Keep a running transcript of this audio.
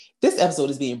This episode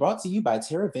is being brought to you by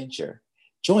Terra Venture.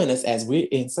 Join us as we're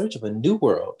in search of a new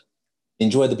world.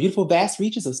 Enjoy the beautiful vast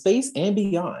reaches of space and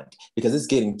beyond, because it's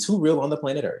getting too real on the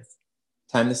planet Earth.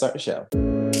 Time to start the show.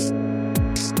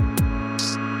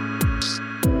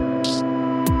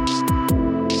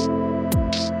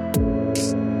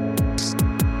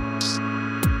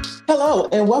 Hello,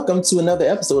 and welcome to another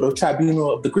episode of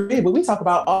Tribunal of the Grid, where we talk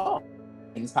about all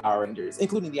things Power Rangers,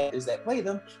 including the actors that play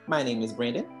them. My name is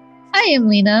Brandon. I am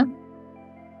Lena.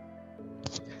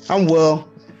 I'm Will.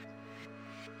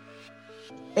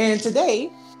 And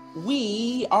today,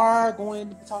 we are going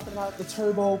to be talking about the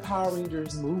Turbo Power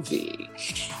Rangers movie.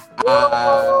 First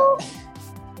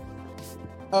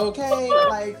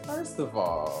of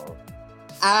all,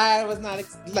 I was not,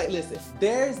 listen,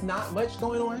 there's not much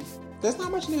going on. There's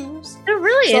not much news. There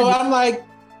really so is. I'm like,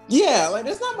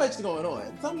 there's not much going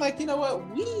on. So I'm like, you know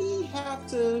what? We have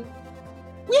to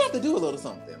do a little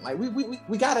something. Like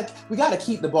we gotta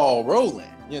keep the ball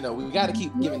rolling. You know, we gotta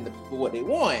keep giving the people what they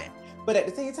want. But at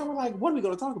the same time, we're like, what are we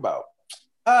gonna talk about?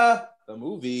 The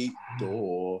movie. Duh.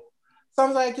 So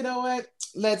I'm like, you know what?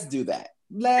 Let's do that.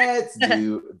 Let's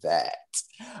do that.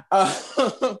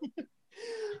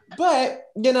 But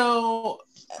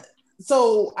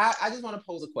so I just want to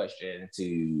pose a question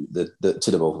to the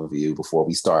both of you before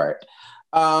we start.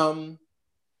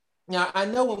 Now, I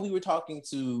know when we were talking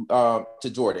to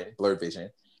Jordan, Blurred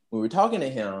Vision, we were talking to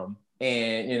him,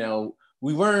 and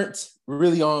we weren't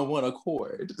really on one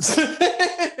accord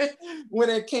when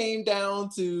it came down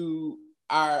to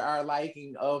our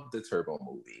liking of the Turbo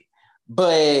movie.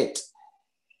 But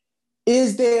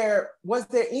was there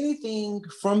anything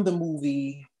from the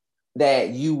movie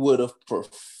that you would have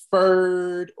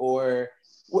preferred, or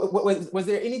was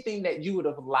there anything that you would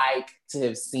have liked to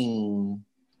have seen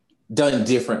done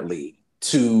differently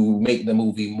to make the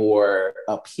movie more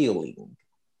appealing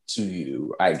to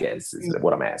you, I guess, is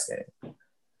what I'm asking.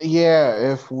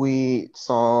 Yeah, if we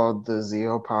saw the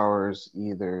Zeo powers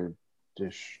either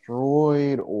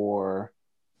destroyed or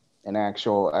an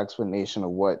actual explanation of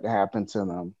what happened to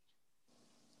them.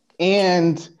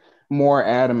 And more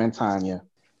Adam and Tanya.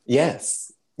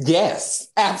 Yes,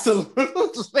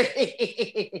 absolutely.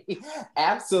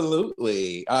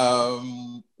 Absolutely.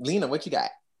 Lena, what you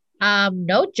got?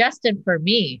 No Justin for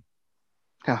me.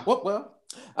 Well.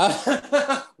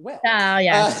 Yeah.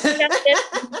 Justin,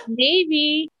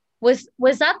 maybe was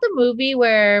that the movie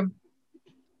where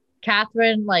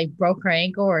Catherine broke her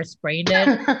ankle or sprained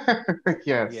it?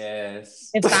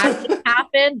 Yes. If that could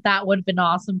happen, that would have been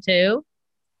awesome too.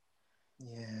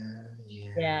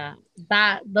 Yeah.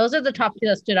 Those are the top two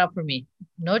that stood out for me.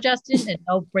 No Justin and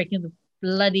no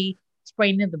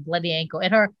spraining the bloody ankle.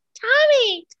 And her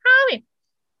Tommy.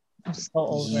 I'm so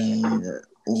over it.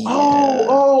 Yeah.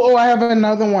 Oh, I have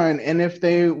another one. And if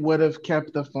they would have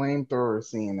kept the flamethrower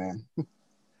scene in.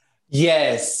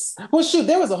 Yes. Well, shoot,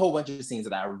 there was a whole bunch of scenes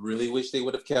that I really wish they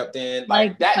would have kept in.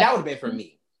 That would have been for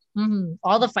me. Mm-hmm.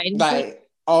 All the fighting scenes.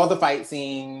 All the fight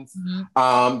scenes.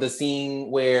 Mm-hmm. The scene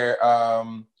where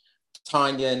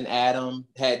Tanya and Adam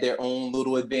had their own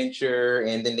little adventure,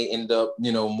 and then they end up,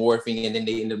 morphing, and then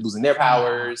they end up losing their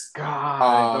powers.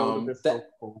 God, so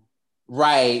cool.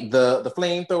 Right, the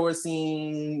flamethrower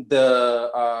scene.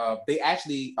 They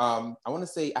actually, I want to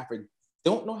say,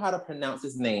 don't know how to pronounce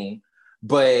his name,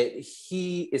 but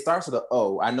it starts with an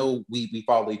O. I know we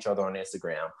follow each other on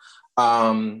Instagram.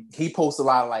 He posts a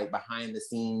lot of behind the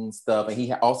scenes stuff, and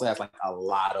he also has a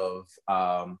lot of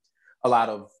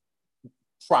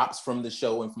props from the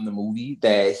show and from the movie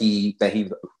that he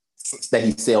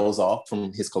sells off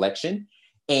from his collection.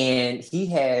 And he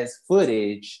has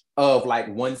footage of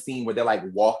one scene where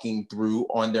they're walking through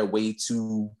on their way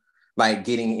to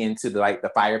getting into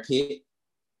the fire pit.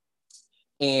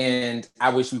 And I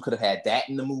wish we could have had that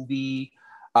in the movie.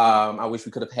 I wish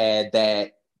we could have had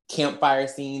that campfire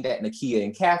scene that Nakia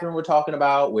and Catherine were talking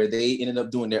about, where they ended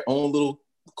up doing their own little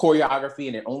choreography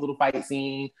and their own little fight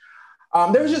scene.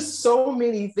 There was just so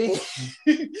many things,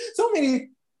 so many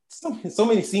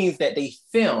scenes that they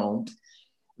filmed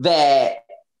that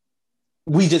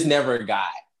we just never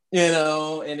got,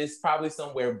 and it's probably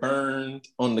somewhere burned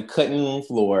on the cutting room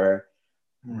floor.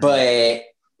 But,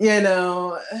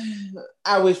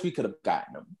 I wish we could have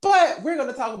gotten them. But we're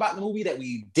going to talk about the movie that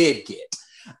we did get.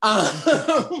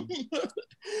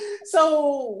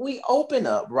 So we open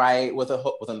up, right, with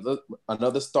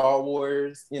another Star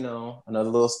Wars, another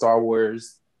little Star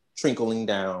Wars trickling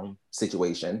down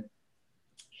situation.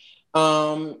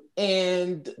 And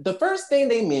the first thing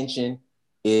they mention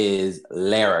is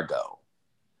Larago.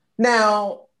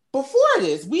 Now, before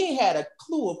this, we ain't had a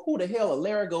clue of who the hell a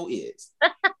Larago is.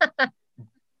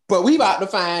 But we about to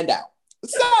find out.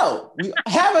 So we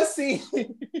have a scene.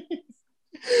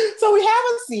 So we have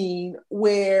a scene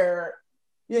where,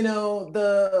 you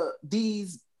know,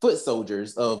 these foot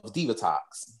soldiers of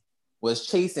Divatox was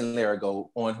chasing Larigo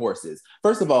on horses.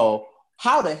 First of all,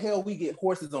 how the hell we get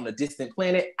horses on a distant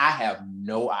planet, I have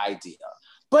no idea.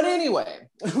 But anyway,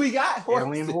 we got horses.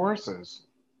 Alien horses.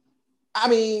 I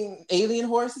mean, alien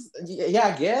horses, yeah,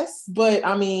 I guess. But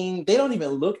I mean, they don't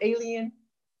even look alien.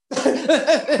 they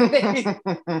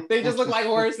just look like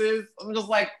horses. I'm just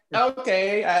like,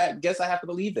 okay, I guess I have to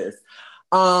believe this.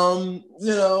 You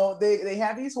know, they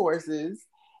have these horses,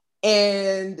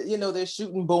 and you know, they're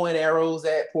shooting bow and arrows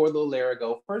at poor little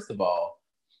Larigo. First of all,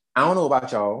 I don't know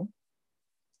about y'all,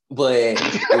 but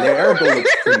Larigo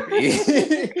looks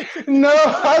creepy. No,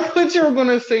 I thought you were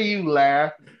gonna say you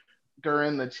laughed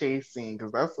during the chase scene,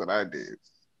 because that's what I did.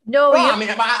 No, Well, I mean,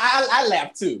 I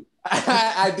laughed too.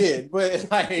 I did, but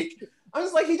like, I'm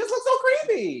just like, he just looks so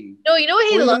creepy. no, you know what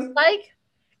he Really? looks like?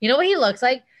 You know what he looks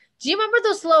like? Do you remember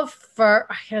those little fur?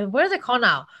 What are they called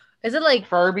now? Is it like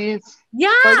Furbies?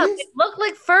 yeah? Furbies? They look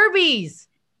like Furbies.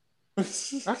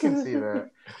 I can see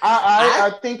that.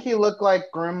 I think he looked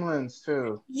like Gremlins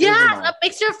too. Yeah, Isn't a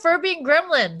mixture of Furby and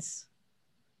Gremlins.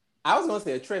 I was gonna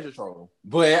say a treasure trove,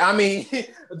 but I mean,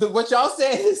 what y'all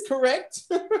said is correct.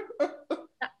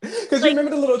 Because you remember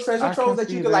the little treasure I troves can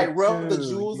that you see could like that rub the too,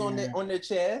 jewels yeah. on their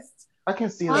chest. I can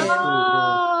see that too.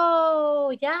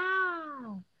 Oh,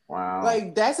 yeah. Wow.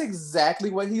 Like that's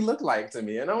exactly what he looked like to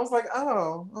me, and I was like,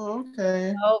 oh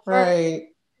okay, Oh, right.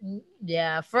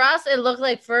 Yeah, for us, it looked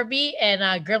like Furby and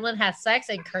Gremlin had sex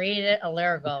and created a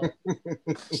Larigo.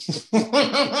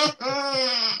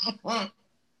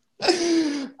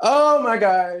 Oh my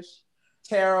gosh,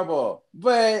 terrible.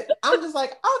 But I'm just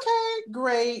like, okay,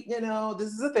 great, you know, this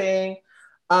is a thing.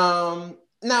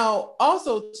 Now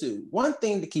also too, one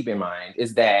thing to keep in mind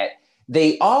is that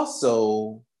they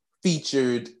also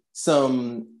featured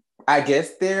some, I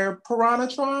guess they're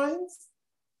Piranhatrons,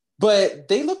 but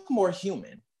they look more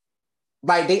human.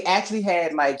 Like they actually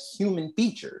had like human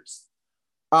features,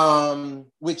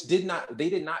 which they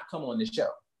did not come on the show.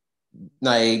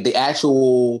 Like the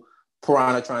actual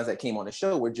Piranhatrons that came on the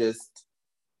show were just,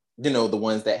 you know, the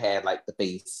ones that had like the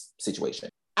face situation.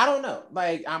 I don't know.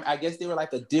 Like I guess they were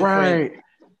like a different.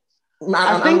 Right.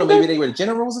 I don't know. Maybe they were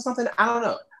generals or something. I don't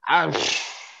know.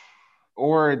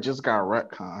 Or it just got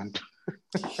retconned.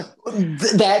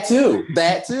 That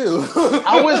too.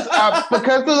 I was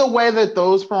because of the way that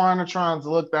those Piranhatrons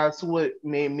look. That's what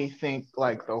made me think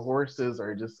like the horses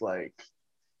are just like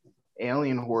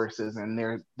alien horses,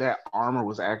 and that armor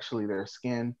was actually their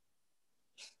skin.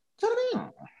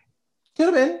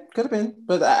 Could have been.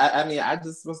 But I mean, I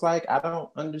just was like, I don't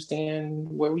understand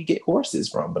where we get horses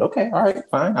from. But okay, all right,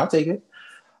 fine, I'll take it.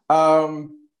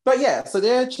 But yeah, so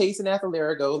they're chasing after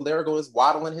Larigo. Larigo is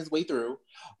waddling his way through.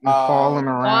 Falling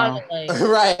around.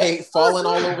 Right, falling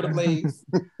all over the place.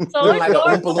 So Looking like an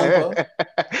Oompa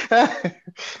Loompa.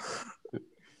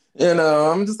 You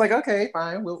know, I'm just like, okay,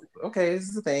 fine. Well, okay, this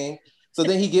is the thing. So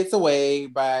then he gets away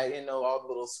by, you know, all the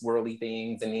little swirly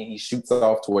things, and then he shoots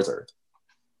off towards Earth.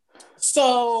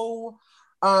 So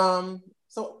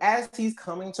as he's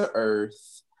coming to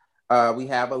Earth, we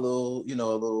have a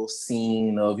little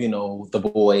scene of, you know, the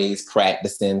boys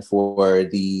practicing for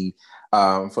the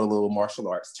little martial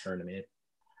arts tournament.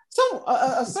 So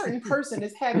a certain person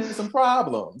is having some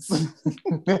problems.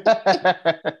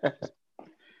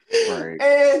 Right.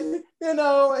 And, you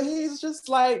know, he's just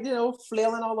like, you know,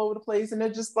 flailing all over the place. And they're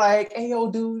just like, hey,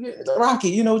 yo, dude, Rocky,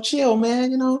 you know, chill,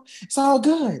 man. You know, it's all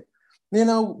good. You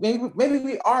know, maybe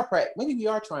we are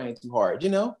trying too hard, you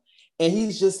know? And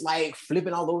he's just like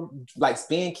flipping all over, like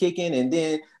spin kicking. And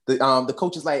then the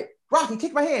coach is like, Rocky,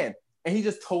 kick my hand. And he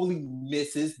just totally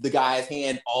misses the guy's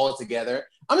hand altogether.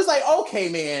 I'm just like, okay,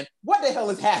 man, what the hell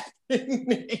is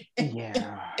happening?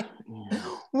 Yeah.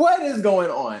 What is going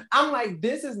on? I'm like,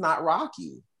 this is not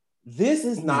Rocky. This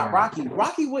is not Rocky.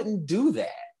 Rocky wouldn't do that.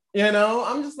 You know,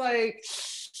 I'm just like,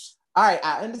 all right,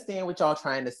 I understand what y'all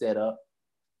trying to set up,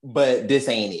 but this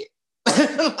ain't it.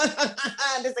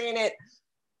 This ain't it.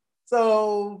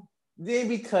 So then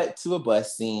we cut to a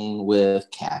bus scene with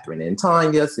Catherine and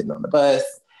Tanya sitting on the bus.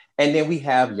 And then we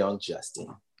have young Justin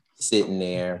sitting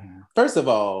there. First of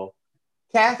all,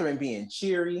 Catherine being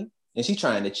cheery, and she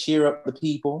trying to cheer up the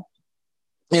people,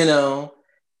 you know,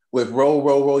 with roll,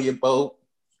 roll, roll your boat.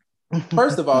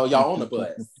 First of all, y'all on the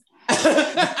bus.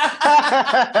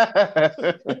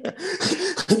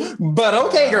 But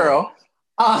okay, girl.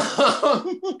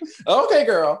 Okay,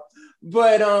 girl.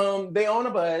 But they on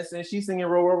a bus, and she's singing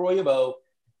roll, roll, roll your boat.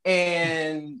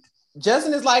 And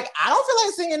Justin is like, I don't feel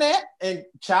like singing that. And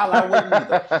child, I wouldn't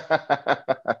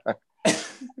either.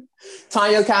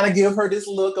 Tanya kind of give her this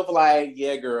look of like,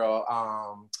 yeah,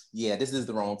 girl, yeah, this is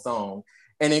the wrong song.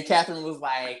 And then Catherine was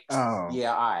like,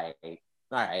 yeah, all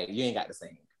right, you ain't got to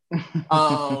sing.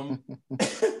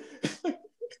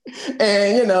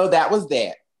 And you know, that was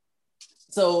that.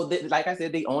 So like I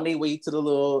said, they on their way to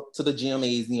the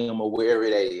gymnasium or wherever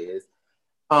it is.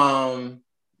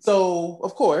 So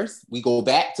of course we go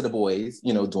back to the boys,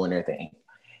 you know, doing their thing.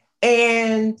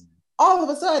 And all of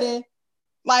a sudden,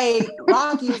 like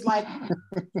Rocky is like,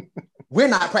 we're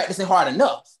not practicing hard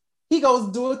enough. He goes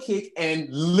to do a kick and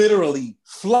literally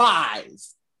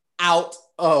flies out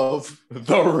of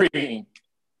the ring.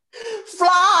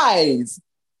 Flies.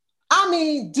 I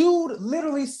mean, dude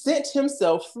literally sent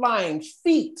himself flying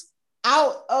feet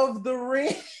out of the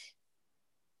ring.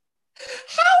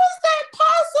 How is that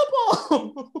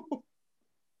possible?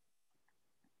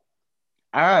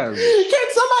 Can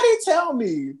somebody tell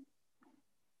me?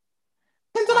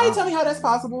 Can somebody tell me how that's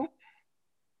possible?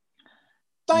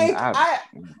 Like, I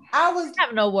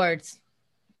have no words.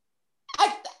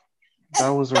 That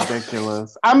was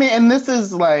ridiculous. I mean, and this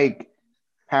is like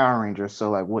Power Rangers, so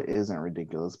like, what isn't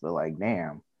ridiculous? But like,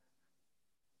 damn.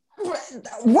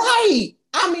 Right.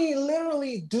 I mean,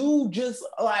 literally, dude just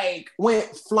like went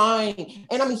flying,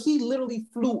 and I mean, he literally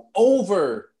flew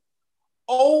over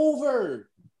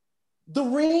the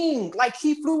ring. Like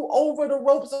he flew over the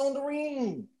ropes on the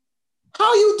ring.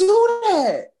 How you do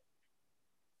that?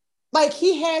 Like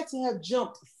he had to have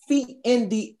jumped feet in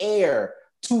the air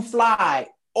to fly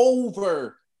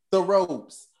over the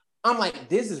ropes. I'm like,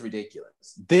 this is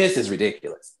ridiculous. This is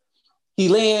ridiculous. He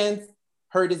lands,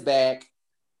 hurt his back.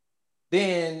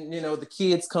 Then, you know, the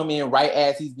kids come in right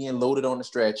as he's being loaded on the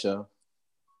stretcher.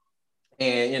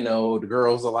 And, you know, the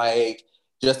girls are like,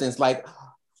 Justin's like,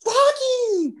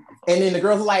 Rocky! And then the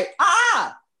girls are like,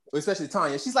 ah! Especially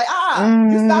Tanya. She's like,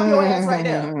 you stop your ass right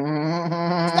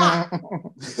now. Stop.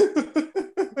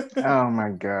 Oh my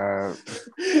God.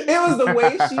 It was the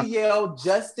way she yelled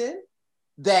Justin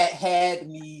that had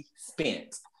me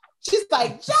spent. She's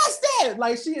like, Justin!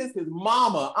 Like she is his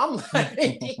mama. I'm like...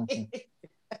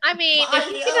 I mean, if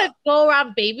she's gonna go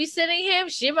around babysitting him,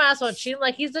 she might as well treat him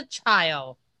like he's a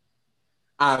child.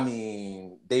 I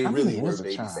mean, they really were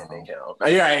babysitting him.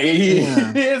 Yeah, he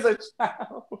is a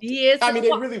child. He is. I mean,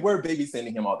 they really were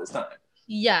babysitting him all this time.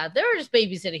 Yeah, they were just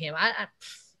babysitting him.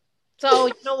 So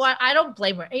you know what? I don't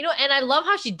blame her. You know, and I love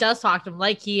how she does talk to him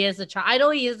like he is a child. I know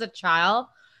he is a child,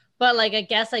 but like I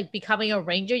guess like becoming a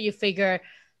ranger, you figure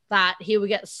that he would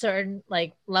get certain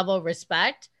like level of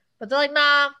respect. But they're like,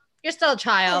 nah, you're still a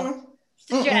child.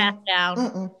 Sit your ass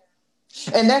down.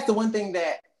 And that's the one thing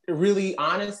that really,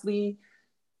 honestly,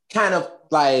 kind of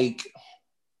like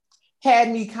had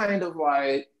me kind of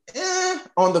like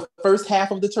on the first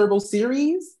half of the Turbo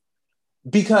series,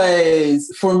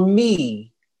 because for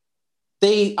me,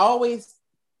 they always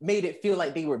made it feel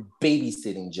like they were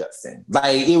babysitting Justin.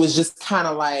 Like it was just kind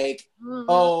of like,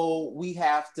 oh, we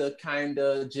have to kind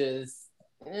of just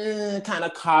kind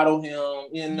of coddle him,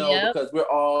 you know, because we're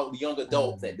all young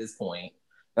adults at this point.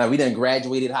 Like we done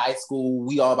graduated high school.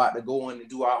 We all about to go on and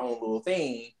do our own little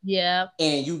thing. Yeah.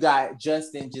 And you got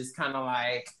Justin just kind of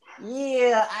like,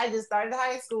 yeah, I just started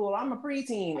high school. I'm a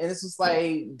preteen. And it's just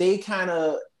like, they kind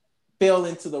of fell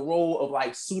into the role of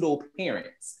like pseudo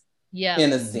parents. Yeah.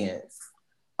 In a sense.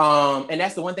 And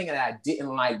that's the one thing that I didn't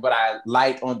like, but I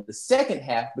liked on the second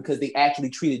half because they actually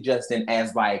treated Justin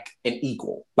as like an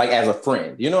equal, like as a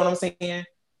friend. You know what I'm saying?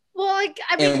 Well, like,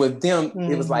 I mean, and with them,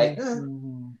 it was like,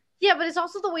 yeah, but it's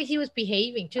also the way he was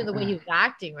behaving too, the way he was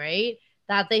acting, right?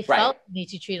 That they felt the need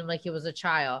to treat him like he was a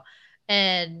child.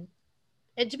 And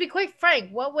to be quite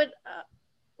frank, what would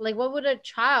a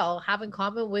child have in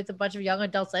common with a bunch of young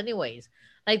adults anyways?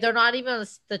 Like they're not even on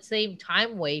the same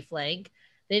time wavelength.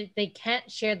 They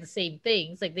can't share the same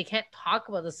things. Like they can't talk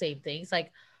about the same things.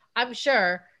 Like I'm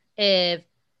sure if,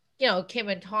 you know, Kim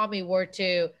and Tommy were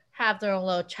to have their own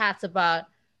little chats about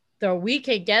their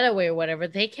weekend getaway or whatever,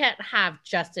 they can't have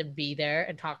Justin be there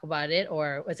and talk about it.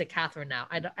 Or was it Catherine now?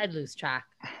 I'd lose track.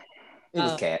 It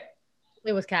was Kat.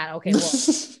 It was Kat. Okay,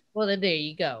 well then there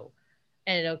you go.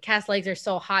 And you know, Kat's legs are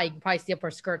so high, you can probably see up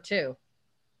her skirt too.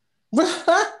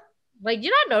 Like,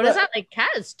 you not notice that? Like, Kat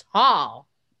is tall.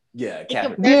 Yeah,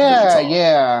 Catherine.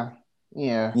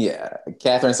 Yeah.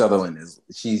 Catherine Sutherland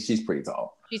she's pretty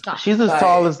tall. She's tall. She's as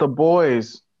tall as the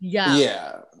boys.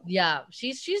 Yeah.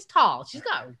 She's tall. She's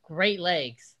got great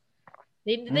legs.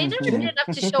 They never did enough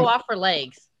to show off her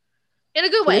legs in a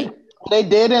good way. They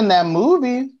did in that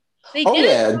movie.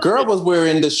 Girl was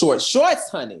wearing the short shorts,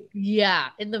 honey. Yeah,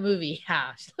 in the movie.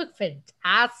 Yeah, she looked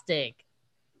fantastic.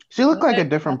 She looked like a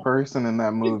different person in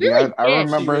that She movie. really I did. She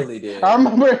remember. really did. I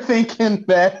remember thinking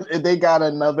that they got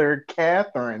another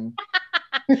Catherine,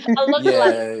 A look-alike.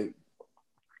 Yeah,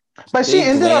 but she they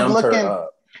ended up glammed her looking.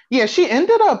 up. Yeah, she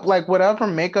ended up like whatever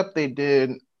makeup they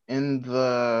did in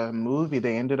the movie,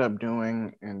 they ended up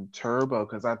doing in Turbo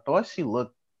because I thought she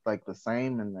looked like the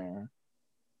same in there.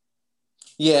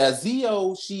 Yeah,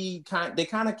 Zio, they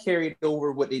kind of carried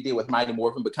over what they did with Mighty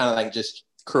Morphin, but kind of like just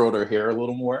curled her hair a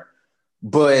little more.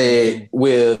 But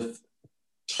with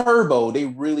Turbo, they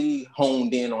really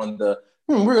honed in on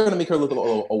we're gonna make her look a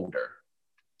little older.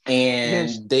 And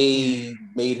they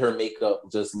made her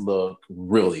makeup just look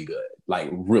really good. Like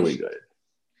really good.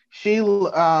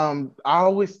 I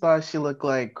always thought she looked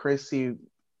like Chrissy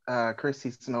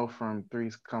Snow from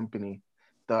Three's Company.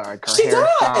 Her She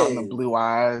hairstyle and the does. blue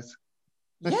eyes.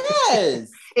 Yes.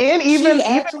 And she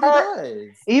actually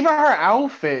does. Even her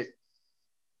outfit.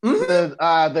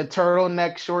 Mm-hmm. The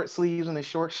turtleneck short sleeves and the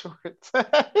short shorts.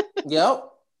 Yep.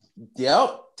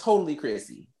 Totally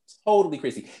Chrissy.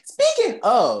 Speaking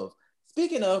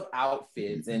of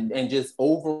outfits and just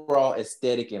overall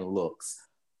aesthetic and looks.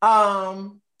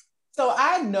 So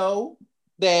I know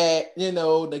that,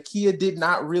 Nakia did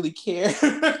not really care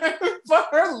for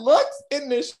her looks in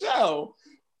this show.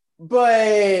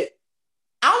 But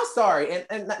I'm sorry,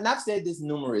 and I've said this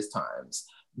numerous times,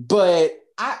 but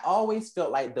I always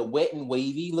felt like the wet and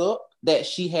wavy look that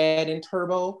she had in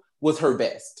Turbo was her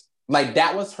best. Like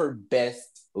that was her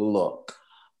best look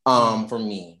for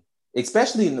me,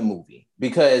 especially in the movie,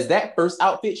 because that first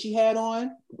outfit she had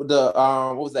on, the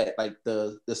what was that, like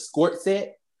the skirt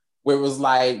set where it was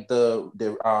like the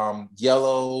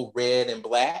yellow, red, and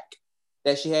black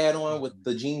that she had on with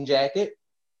the jean jacket.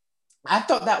 I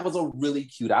thought that was a really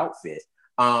cute outfit.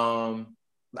 I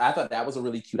thought that was a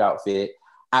really cute outfit.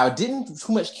 I didn't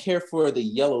too much care for the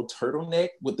yellow turtleneck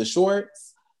with the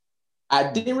shorts.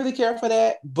 I didn't really care for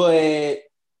that, but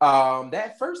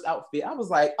that first outfit, I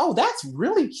was like, oh, that's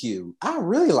really cute. I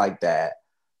really like that.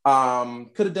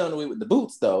 Could have done away with the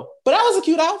boots though, but that was a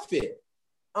cute outfit.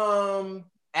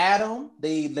 Adam,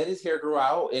 they let his hair grow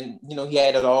out, and he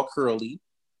had it all curly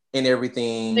and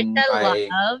everything. Which I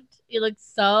loved. He looked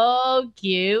so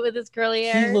cute with his curly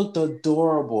hair. He looked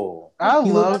adorable. I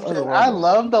love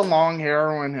the long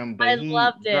hair on him, but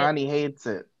loved it. Johnny hates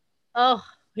it. Oh,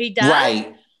 he does?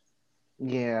 Right.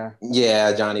 Yeah.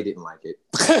 Yeah, Johnny didn't like it.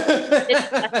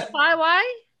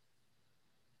 Why?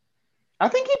 I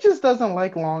think he just doesn't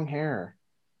like long hair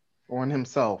on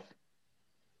himself.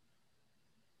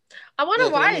 I wonder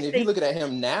why. If you're looking at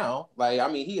him now,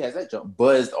 he has that jump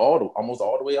buzzed almost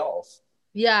all the way off.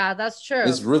 Yeah, that's true.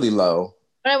 It's really low.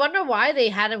 But I wonder why they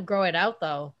had him grow it out,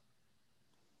 though.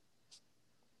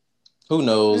 Who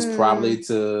knows? Probably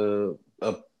to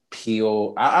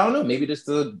appeal. I don't know. Maybe just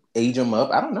to age him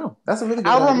up. I don't know. That's a really good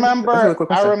idea.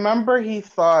 I remember he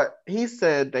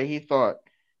said that he thought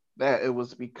that it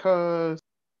was because,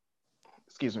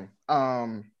 excuse me,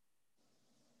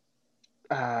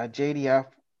 JDF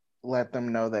let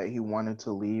them know that he wanted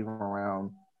to leave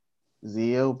around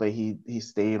Zio, but he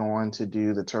stayed on to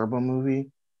do the Turbo movie.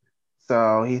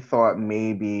 So he thought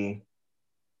maybe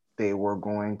they were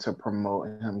going to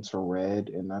promote him to Red,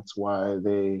 and that's why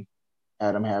they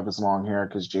had him have his long hair,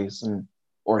 because JDF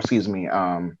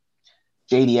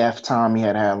Tommy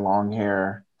had long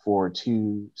hair for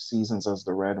 2 seasons as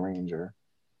the Red Ranger.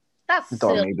 That's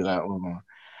thought maybe that was one.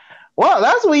 Well,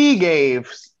 that's what he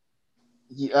gave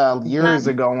years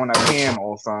ago on a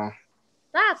panel. So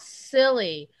that's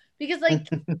silly. Because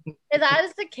if that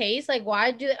is the case, why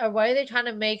are they trying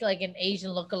to make an Asian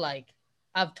lookalike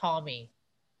of Tommy?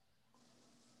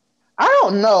 I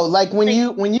don't know. When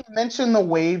you mention the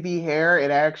wavy hair,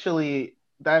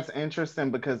 that's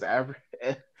interesting because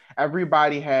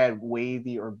everybody had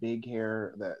wavy or big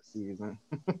hair that season.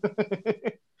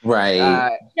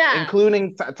 Right.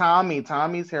 Including Tommy.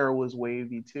 Tommy's hair was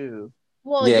wavy too.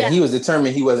 Well, he was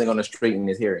determined he wasn't going to straighten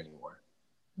his hair anymore.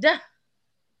 Yeah.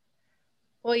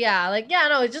 Well,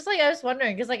 it's just I was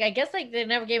wondering because I guess they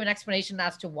never gave an explanation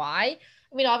as to why.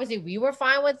 I mean, obviously we were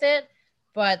fine with it,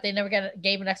 but they never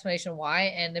gave an explanation why.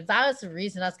 And if that was the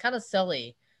reason, that's kind of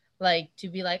silly. To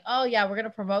be oh yeah, we're gonna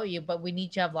promote you, but we need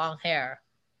you to have long hair.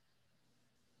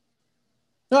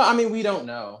 No, I mean we don't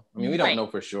know. I mean we don't know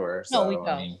for sure. No, we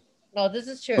don't. No, this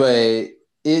is true. But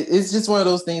it's just one of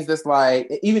those things that's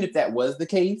even if that was the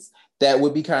case, that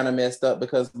would be kind of messed up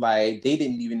because they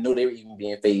didn't even know they were even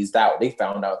being phased out. They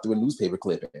found out through a newspaper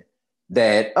clipping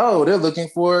that they're looking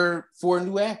for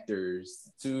new actors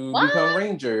to become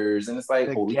Rangers, and it's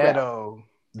holy ghetto.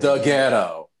 Crap. The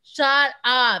ghetto. Shut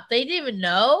up! They didn't even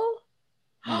know.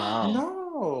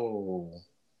 No.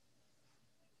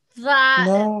 That is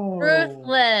No.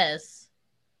 ruthless.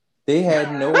 They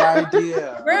had no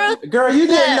idea. Ruthless. Girl, you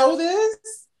didn't know this?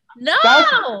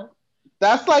 No.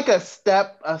 That's like a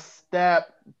step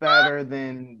better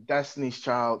than Destiny's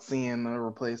Child seeing the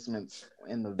replacements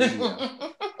in the video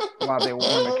while they were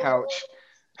on the couch.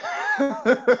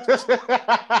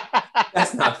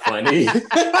 That's not funny.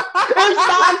 It's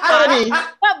not funny.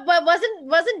 But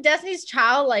wasn't Destiny's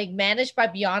Child like managed by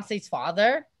Beyonce's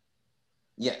father?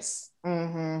 Yes.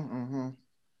 So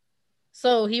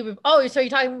so you're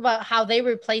talking about how they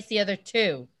replaced the other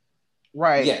two?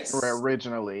 Right. Yes.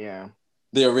 Originally, yeah.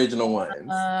 The original ones.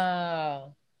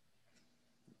 Oh.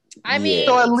 I mean,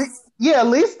 So at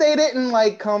least they didn't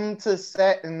like come to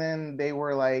set and then they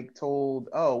were like told,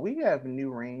 "Oh, we have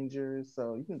new Rangers,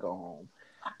 so you can go home."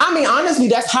 I mean, honestly,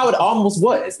 that's how it almost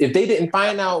was. If they didn't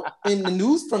find out in the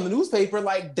news from the newspaper,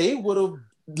 like they would have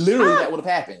literally that would have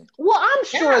happened. Well, I'm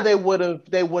sure they would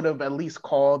have at least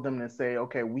called them to say,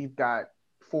 "Okay, we've got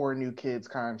 4 new kids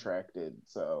contracted."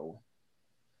 So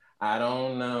I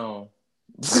don't know.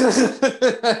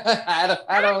 I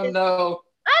don't know.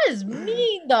 that is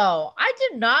mean though. I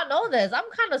did not know this. I'm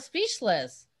kind of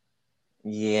speechless.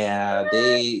 Yeah,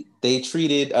 they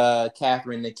treated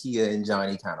Catherine, Nakia, and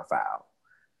Johnny kind of foul.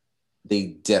 They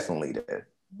definitely did.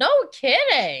 No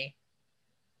kidding.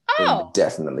 Oh, They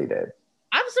definitely did.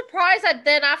 I'm surprised that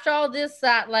then after all this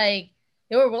that like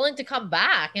they were willing to come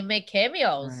back and make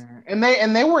cameos. and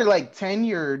they were like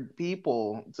tenured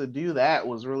people. To do that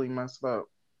was really messed up.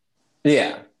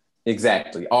 Yeah,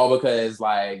 exactly. All because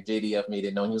like JDF made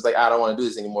it known. He was like, I don't want to do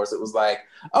this anymore. So it was like,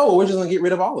 oh, we're just gonna get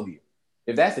rid of all of you.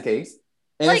 If that's the case.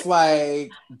 And it's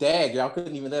like, dag, y'all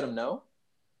couldn't even let him know.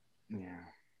 Yeah.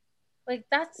 Like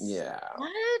that's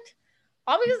what?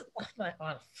 All because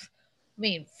I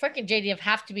mean, freaking JDF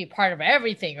have to be part of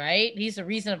everything, right? He's the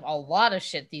reason of a lot of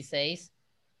shit these days.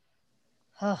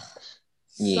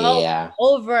 Yeah.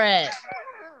 Over it.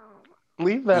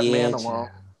 Leave that man alone.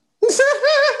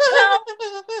 Well,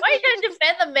 why you gotta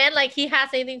defend the man like he has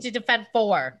anything to defend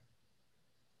for?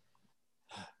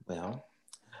 Well,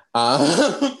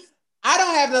 I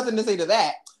don't have nothing to say to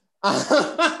that.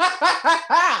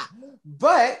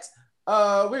 But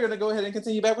we're gonna go ahead and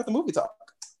continue back with the movie talk.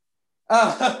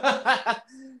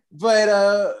 But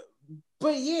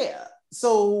yeah.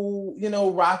 So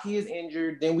Rocky is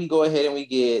injured. Then we go ahead and we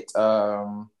get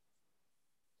a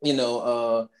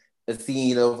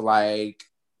scene of like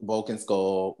Bulk and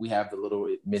Skull. We have the little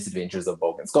misadventures of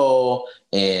Bulk and Skull,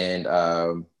 and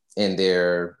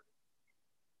their,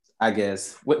 I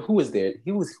guess, who was there?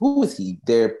 Who was he?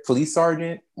 Their police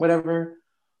sergeant, whatever.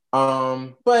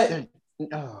 But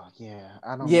oh yeah,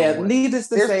 I don't. Yeah, know needless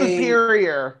to say,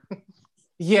 superior.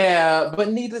 Yeah,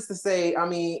 but needless to say, I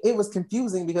mean, it was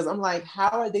confusing because I'm like, how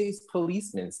are these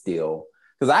policemen still?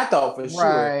 Because I thought for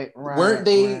sure, weren't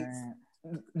they? Right.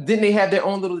 Didn't they have their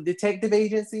own little detective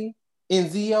agency in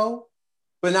Zeo?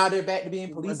 But now they're back to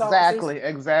being police officers?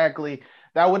 Exactly.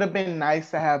 That would have been nice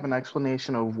to have an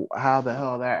explanation of how the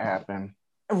hell that happened.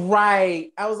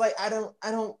 Right. I was like,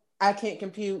 I can't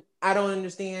compute. I don't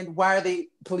understand. Why are they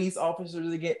police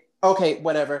officers again? Okay,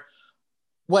 whatever.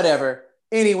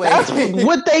 Anyway. That's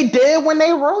what they did when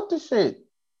they wrote the shit.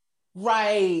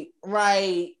 Right.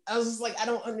 I was just like, I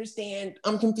don't understand.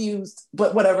 I'm confused,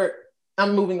 but whatever.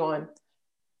 I'm moving on.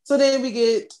 So then we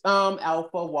get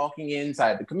Alpha walking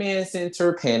inside the command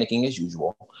center, panicking as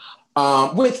usual.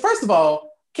 Which, first of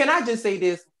all, can I just say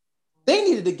this? They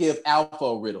needed to give Alpha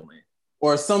a Ritalin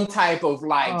or some type of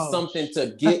something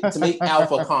to make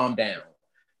Alpha calm down.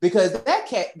 Because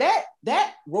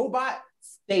that robot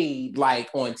stayed like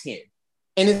on 10.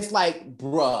 And it's like,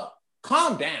 bruh,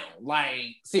 calm down.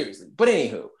 Like, seriously. But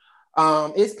anywho,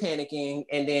 it's panicking.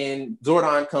 And then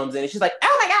Zordon comes in and she's like,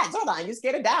 oh my God, Zordon, you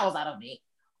scared the dowels out of me.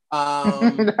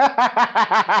 And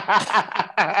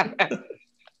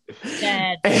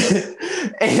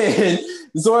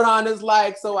Zordon is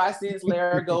like, so I sense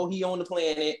Larago, he on the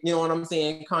planet, you know what I'm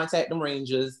saying? Contact them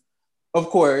Rangers. Of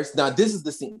course. Now this is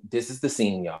the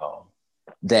scene, y'all,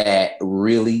 that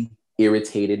really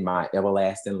irritated my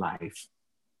everlasting life.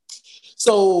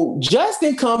 So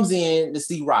Justin comes in to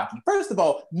see Rocky. First of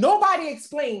all, nobody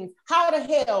explains how the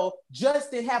hell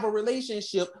Justin have a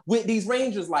relationship with these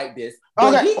Rangers like this.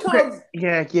 Okay.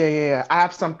 Yeah. I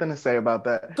have something to say about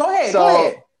that. Go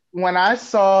ahead. When I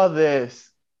saw this,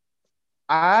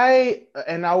 I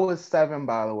was 7,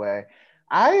 by the way.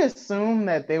 I assumed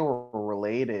that they were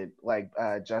related, like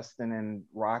Justin and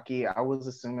Rocky. I was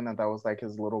assuming that was like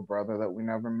his little brother that we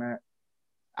never met.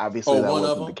 Obviously, that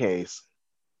wasn't the case.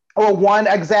 Or one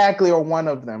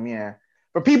of them, yeah.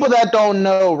 For people that don't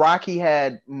know, Rocky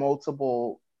had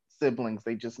multiple siblings.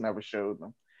 They just never showed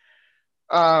them.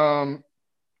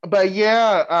 But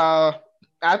yeah,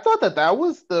 I thought that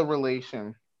was the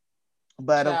relation,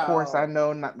 but of course I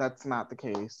Child. know that's not the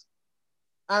case.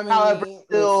 I However, mean,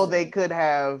 still listen, they could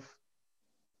have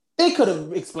they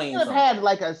explained could have something. had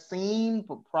like a scene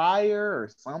prior or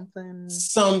something.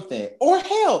 Something. Or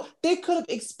hell, they could have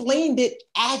explained it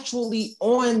actually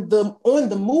on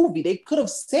the movie. They could have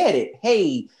said it.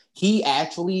 Hey, he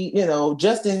actually,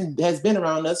 Justin has been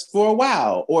around us for a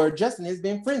while, or Justin has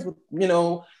been friends with,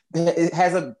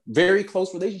 has a very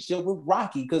close relationship with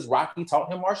Rocky because Rocky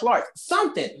taught him martial arts.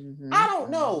 Something. Mm-hmm, I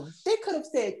don't know. mm-hmm. They could have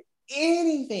said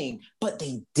anything, but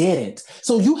they didn't.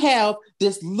 So you have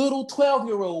this little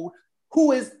 12-year-old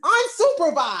who is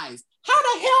unsupervised. How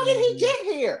the hell did he Mm-hmm.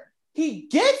 get here? He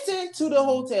gets into the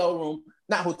hotel room,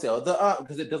 not hotel,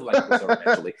 because it doesn't like a hotel room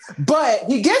actually, but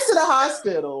he gets to the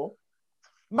hospital.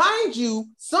 Mind you,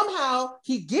 somehow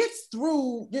he gets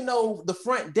through, the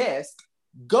front desk,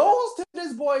 goes to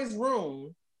this boy's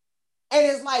room, and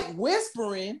is like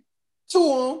whispering to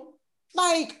him,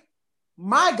 like,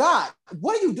 my God,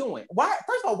 what are you doing? Why?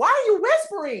 First of all, why are you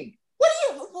whispering?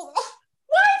 What?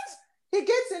 He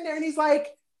gets in there and he's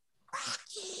like,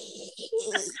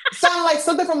 sound like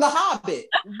something from The Hobbit.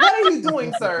 What are you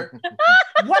doing, sir?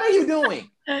 What are you doing?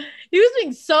 He was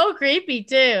being so creepy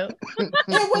too.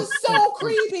 It was so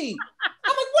creepy.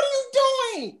 I'm like, what are you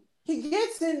doing? He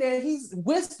gets in there, he's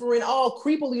whispering all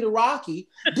creepily to Rocky.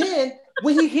 Then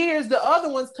when he hears the other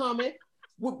ones coming,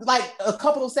 like a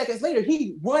couple of seconds later,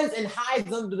 he runs and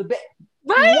hides under the bed.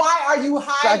 Right? Why are you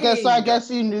hiding? I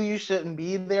guess you knew you shouldn't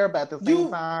be there, but at the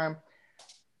same time,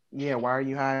 yeah, why are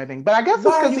you hiding? But I guess it's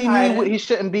because he knew he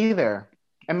shouldn't be there.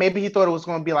 And maybe he thought it was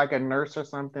going to be like a nurse or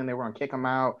something. They were going to kick him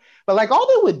out. But like all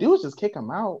they would do is just kick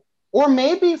him out. Or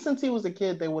maybe since he was a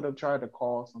kid, they would have tried to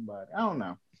call somebody. I don't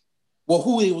know. Well,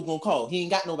 who he was going to call? He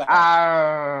ain't got nobody.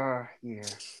 Yeah.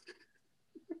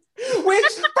 Which,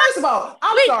 first of all,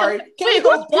 I'm sorry. Can we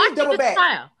double back?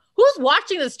 Who's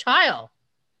watching this trial?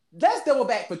 Let's double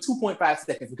back for 2.5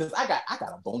 seconds because I got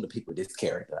a bone to pick with this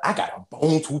character. I got a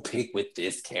bone to pick with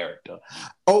this character.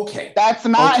 Okay. That's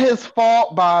not his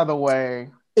fault, by the way.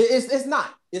 It's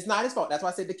not. It's not his fault. That's why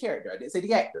I said the character. I didn't say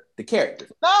the actor. The character.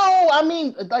 No, I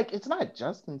mean, like, it's not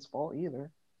Justin's fault either.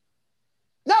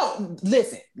 No,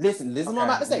 listen what I'm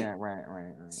about to say. Yeah, right.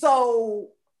 So,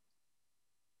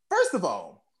 first of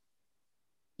all,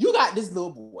 you got this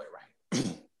little boy,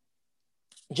 right?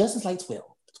 Justin's like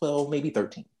 12, maybe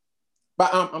 13.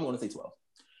 But I'm going to say 12.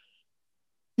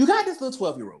 You got this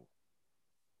little 12-year-old.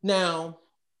 Now,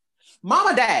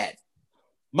 mama died.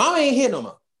 Mama ain't here no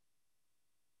more.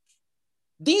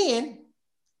 Then,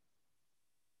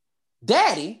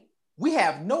 daddy, we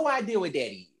have no idea what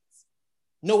daddy is.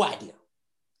 No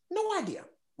idea,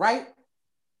 right?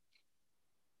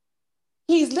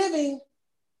 He's living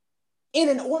in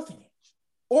an orphanage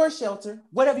or a shelter,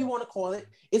 whatever you want to call it.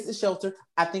 It's a shelter.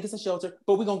 I think it's a shelter,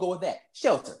 but we're going to go with that.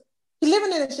 Shelter. He's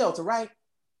living in a shelter, right?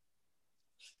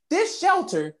 This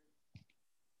shelter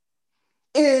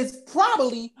is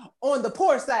probably on the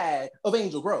poor side of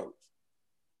Angel Grove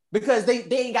because they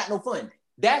ain't got no funding.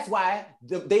 That's why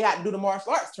they had to do the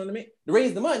martial arts tournament to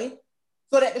raise the money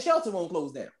so that the shelter won't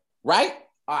close down, right?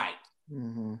 All right.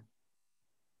 Mm-hmm.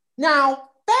 Now,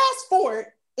 fast forward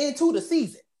into the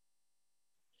season.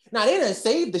 Now, they done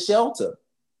saved the shelter.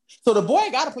 So the boy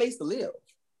got a place to live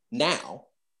now.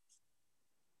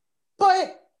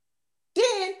 But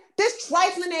then this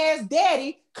trifling ass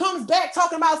daddy comes back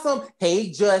talking about some,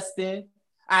 hey, Justin,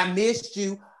 I missed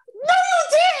you. No,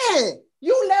 you didn't.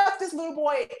 You left this little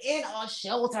boy in a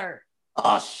shelter.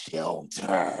 A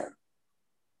shelter.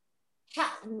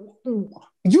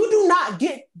 You do not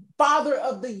get Father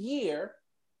of the Year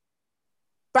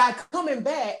by coming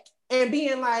back and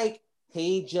being like,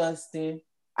 hey, Justin,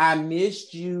 I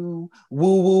missed you.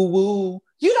 Woo, woo, woo.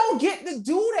 You don't get to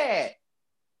do that.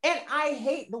 And I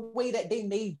hate the way that they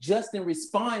made Justin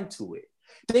respond to it.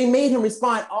 They made him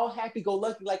respond all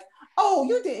happy-go-lucky, like, oh,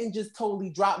 you didn't just totally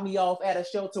drop me off at a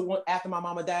shelter after my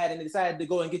mama died and decided to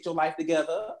go and get your life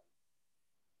together.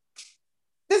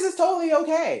 This is totally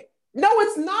okay. No,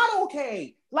 it's not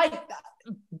okay. Like,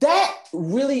 that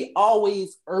really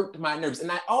always irked my nerves.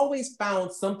 And I always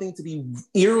found something to be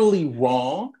eerily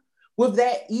wrong with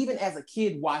that, even as a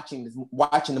kid watching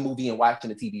the movie and watching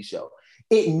the TV show.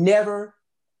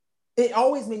 It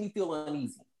always made me feel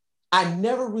uneasy. I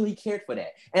never really cared for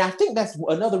that. And I think that's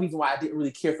another reason why I didn't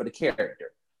really care for the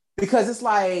character. Because it's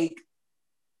like,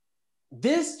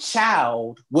 this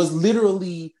child was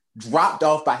literally dropped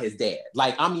off by his dad.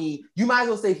 Like, I mean, you might as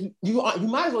well say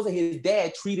his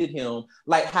dad treated him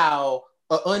like how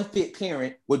an unfit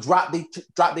parent would drop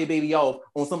their baby off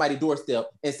on somebody's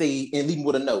doorstep and leave them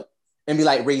with a note and be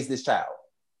like, raise this child.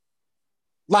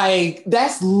 Like,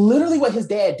 that's literally what his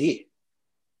dad did.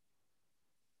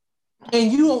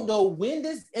 And you don't know when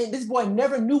this boy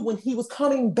never knew when he was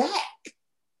coming back.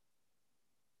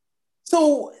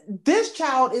 So this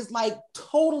child is like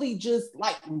totally just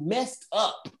like messed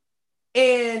up.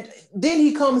 And then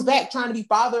he comes back trying to be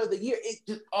father of the year. It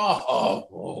just, I'm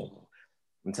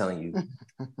telling you,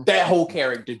 that whole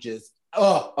character just,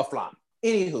 a flop.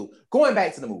 Anywho, going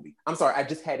back to the movie. I'm sorry, I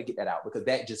just had to get that out because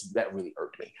that really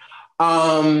irked me.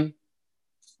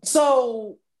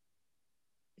 So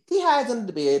he hides under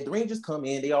the bed. The Rangers come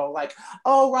in. They all like,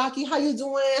 "Oh, Rocky, how you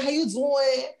doing? How you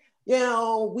doing? You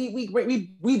know,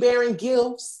 we bearing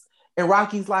gifts." And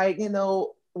Rocky's like,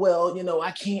 well,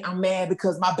 I can't. I'm mad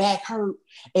because my back hurt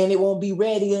and it won't be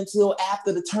ready until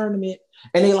after the tournament.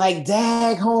 And they like,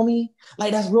 "Dag, homie,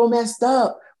 like that's real messed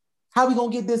up. How we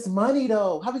gonna get this money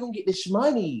though? How we gonna get this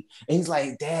money?" And he's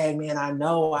like, "Dag, man, I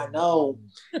know."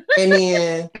 And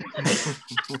then,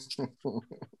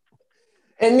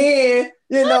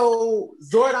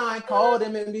 Zordon called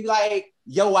him and be like,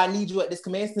 "Yo, I need you at this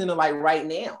command center like right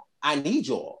now. I need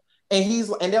y'all." And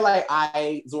they're like, "All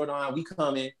right, Zordon, we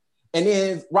coming." And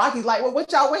then Rocky's like, "Well, what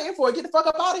y'all waiting for? Get the fuck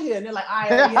up out of here." And they're like, "All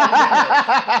right,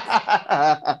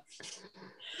 yeah."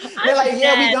 They're like,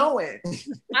 "Yeah, we going."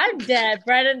 I'm dead,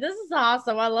 Brennan. This is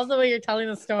awesome. I love the way you're telling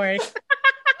the story.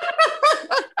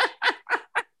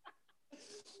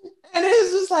 And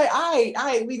it's just like, all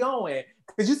right, we going.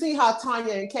 Because you see how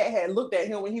Tanya and Kat had looked at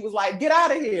him when he was like, "Get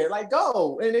out of here, like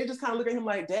go." And they just kind of look at him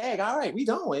like, "Dag, all right, we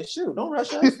going. Shoot, don't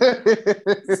rush us."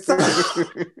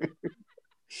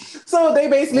 So they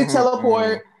basically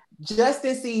teleport.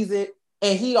 Justin sees it,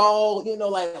 and he all,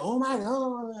 like, "Oh my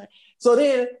God." So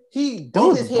then he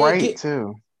bumped his head. Bright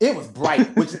too. It was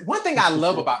bright, which is one thing I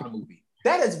love about the movie.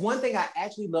 That is one thing I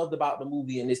actually loved about the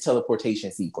movie in this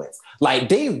teleportation sequence. Like,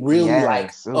 they really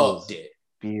upped it.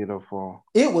 Beautiful.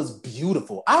 It was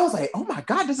beautiful. I was like, "Oh my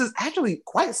God, this is actually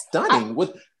quite stunning."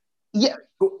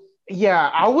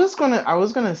 Yeah, I was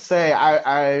gonna say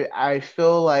I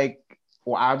feel like,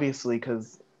 well, obviously,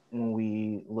 because when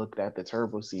we looked at the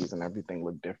Turbo season, everything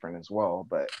looked different as well.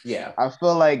 But yeah, I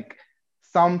feel like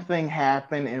something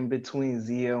happened in between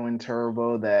Zeo and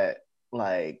Turbo that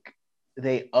like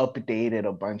they updated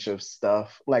a bunch of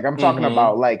stuff. Like I'm talking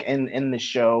about like in the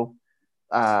show.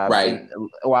 right.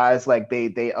 Wise, like they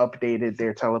updated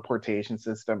their teleportation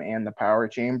system and the power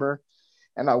chamber.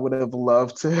 And I would have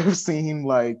loved to have seen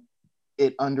like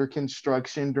it under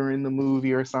construction during the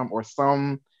movie or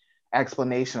some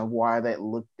explanation of why that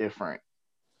looked different.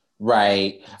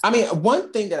 Right. I mean,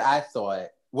 one thing that I thought,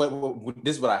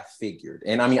 this is what I figured,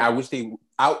 and I mean, I wish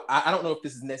I don't know if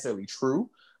this is necessarily true,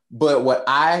 but what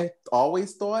I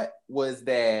always thought was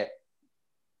that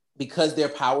because their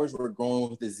powers were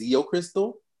growing with the Zeo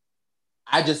crystal,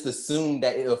 I just assumed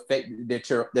that it affected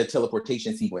their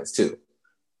teleportation sequence too,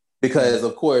 because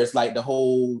of course, like the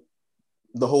whole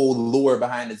lore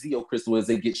behind the Zeo crystal is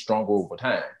it gets stronger over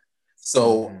time.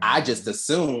 So I just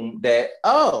assumed that,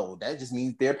 that just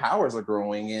means their powers are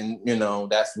growing. And,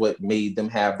 that's what made them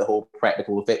have the whole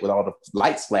practical effect with all the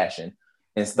lights flashing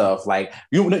and stuff. Like,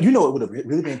 it would have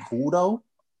really been cool though,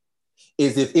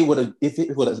 is if they would have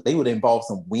involved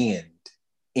some wind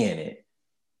in it.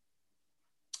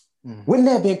 Wouldn't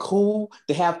that have been cool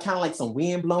to have kind of like some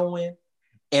wind blowing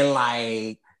and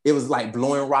like, it was like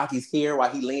blowing Rocky's hair while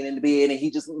he leaned in the bed and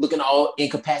he just looking all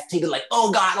incapacitated, like,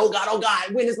 "Oh God, oh God, oh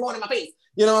God, wind is blowing in my face."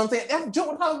 You know what I'm saying? That joke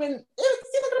would probably been,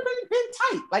 it been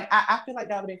tight. Like, I feel like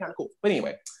that would have been kind of cool. But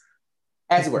anyway,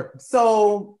 as it were.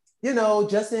 So,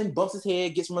 Justin bumps his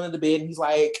head, gets from under the bed, and he's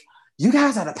like, "You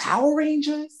guys are the Power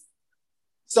Rangers?"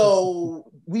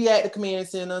 So we at the command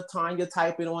center, Tanya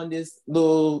typing on this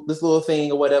little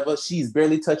thing or whatever. She's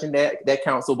barely touching that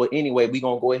console, but anyway, we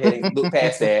gonna go ahead and look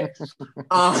past that.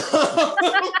 I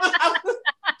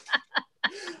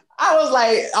was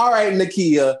like, "All right,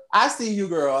 Nakia, I see you,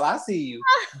 girl. I see you."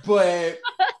 But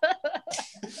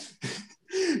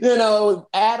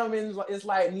Adam is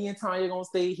like, "Me and Tanya gonna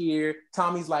stay here."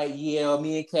 Tommy's like, "Yeah,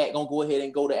 me and Kat gonna go ahead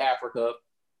and go to Africa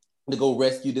to go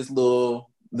rescue this little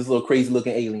crazy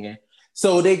looking alien."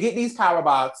 So they get these power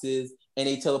boxes and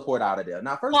they teleport out of there.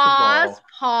 Now, first of all,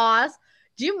 pause.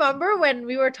 Do you remember when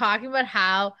we were talking about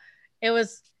how it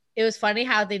was funny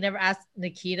how they never asked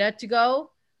Nikita to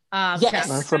go? Yes,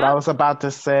 that's what I was about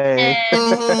to say.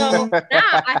 And so now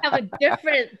I have a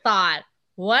different thought.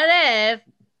 What if,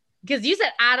 because you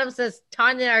said Adam says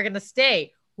Tanya are gonna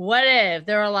stay. What if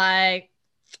they were like,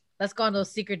 "Let's go on those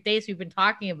secret dates we've been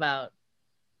talking about"?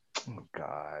 Oh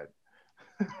God.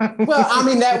 Well, I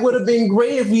mean, that would have been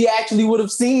great if we actually would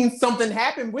have seen something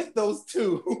happen with those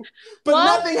two, but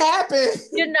nothing happened.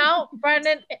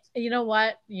 Brendan, you know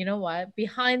what?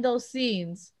 Behind those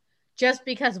scenes, just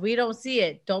because we don't see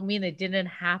it, don't mean it didn't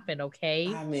happen,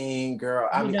 okay? I mean, girl,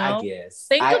 I guess.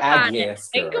 Think I about guess,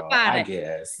 it. Think girl. about I it.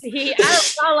 guess. I don't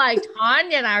feel like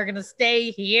Tanya and I are going to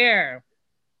stay here.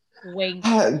 Wink,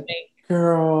 wink.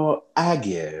 Girl, I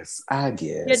guess.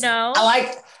 You know?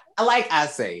 Like I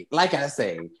say,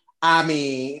 I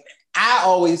mean, I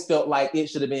always felt like it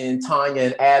should have been Tanya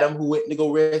and Adam who went to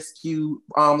go rescue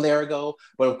Larigo,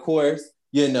 but of course,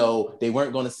 they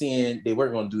weren't going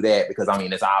to do that because I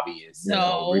mean it's obvious.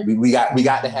 No, we got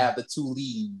to have the two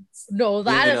leads. No,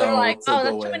 they're like, oh,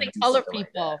 that's too many color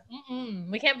people.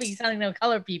 Like we can't be selling no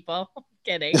color people.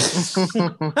 Kidding.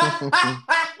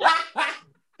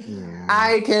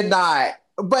 I cannot.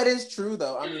 But it's true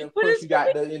though. I mean, of course, you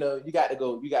got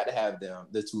to have them,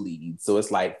 the two leads. So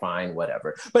it's like, fine,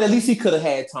 whatever. But at least he could have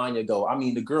had Tanya go. I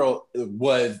mean, the girl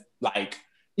was like,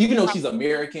 even though she's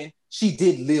American, she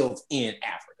did live in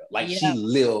Africa. Like she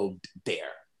lived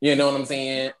there. You know what I'm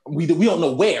saying? We don't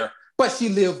know where, but she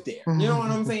lived there. You know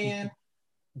what I'm saying?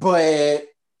 But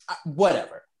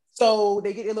whatever. So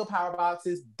they get their little power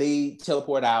boxes, they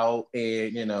teleport out,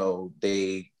 and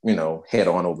they head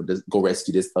on over to go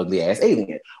rescue this ugly ass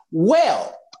alien.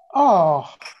 Well,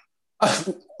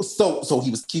 so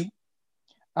he was cute.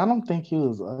 I don't think he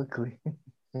was ugly.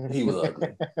 He was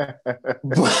ugly.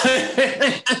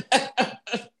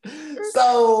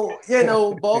 So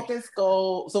Bulk and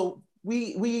Skull. So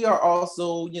we are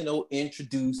also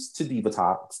introduced to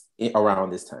Divatox around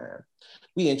this time.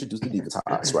 We introduced to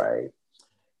Divatox, right?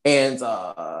 And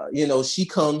she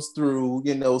comes through,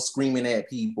 screaming at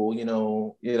people,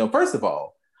 first of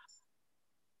all,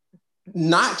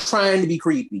 not trying to be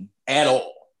creepy at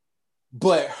all,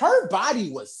 but her body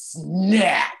was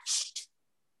snatched.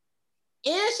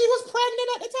 And she was pregnant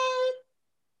at the time.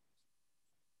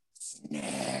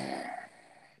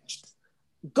 Snatched.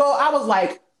 I was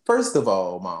like, first of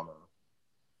all, mama,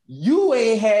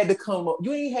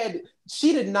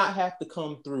 she did not have to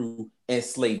come through and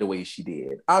slay the way she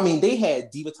did. I mean, they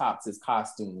had Divatox's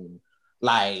costume,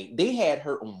 like they had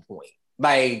her on point.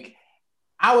 Like,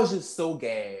 I was just so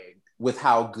gagged with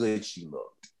how good she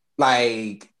looked.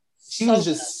 Like, she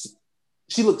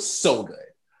looked so good.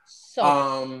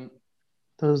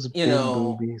 Those big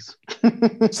boobies.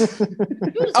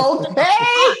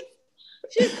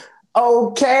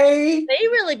 Okay. They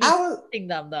really be putting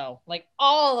them though, like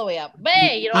all the way up.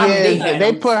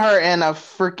 They put her in a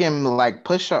freaking like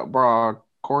push-up bra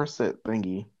corset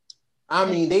thingy. I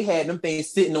mean, they had them things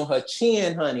sitting on her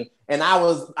chin, honey, and I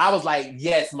was like,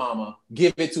 yes, mama,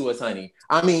 give it to us, honey.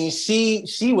 I mean, she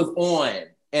was on,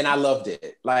 and I loved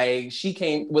it. Like she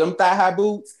came with them thigh-high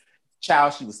boots,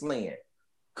 child. She was slaying.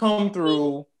 Come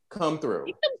through. She comes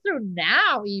through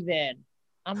now, even.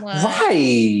 I'm like,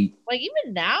 right. Like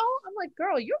even now, I'm like,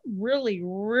 girl, you're really,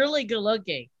 really good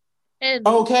looking, and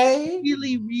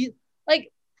really,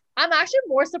 like, I'm actually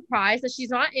more surprised that she's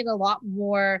not in a lot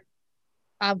more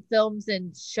films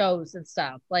and shows and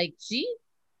stuff. Like she's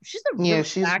a really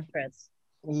good actress.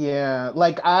 Yeah,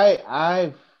 like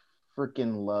I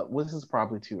freaking love. This is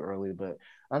probably too early, but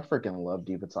I freaking love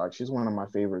Divatox. She's one of my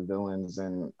favorite villains,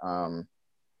 and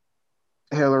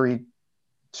Hillary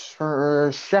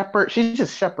Shepard. She's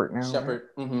just Shepard now. Shepard.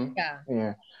 Right? Mm-hmm.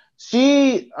 Yeah.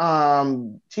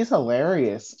 She's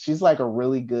hilarious. She's like a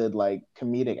really good like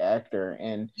comedic actor,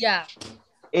 and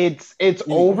it's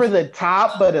over the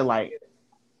top, but it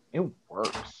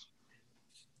works.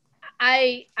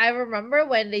 I remember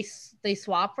when they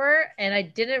swap her, and I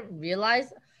didn't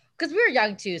realize because we were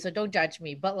young too, so don't judge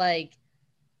me. But like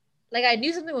I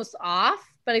knew something was off,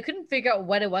 but I couldn't figure out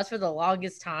what it was for the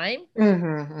longest time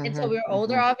until we were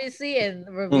older, obviously, and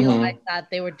we realized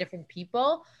that they were different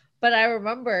people. But I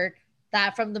remembered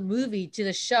that from the movie to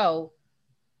the show,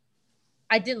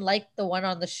 I didn't like the one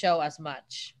on the show as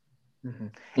much.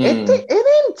 It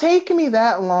didn't take me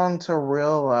that long to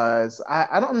realize.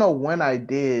 I don't know when I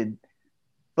did,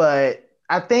 but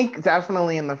I think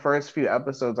definitely in the first few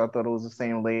episodes, I thought it was the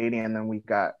same lady, and then we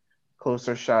got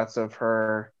closer shots of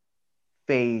her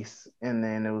face, and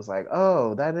then it was like,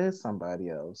 oh, that is somebody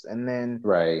else. And then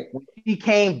when she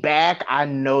came back, I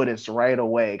noticed right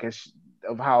away because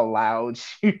of how loud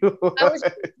she was.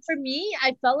 For me,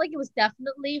 I felt like it was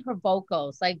definitely her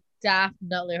vocals, but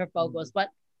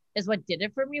is what did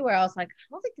it for me, where I was like,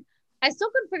 I still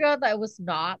couldn't figure out that it was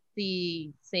not the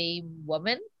same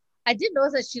woman. I did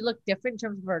notice that she looked different in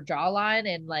terms of her jawline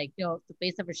and like, the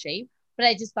base of her shape, but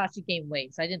I just thought she gained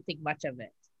weight, so I didn't think much of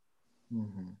it.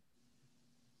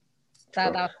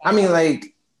 I mean,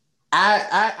 like,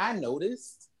 I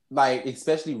noticed, like,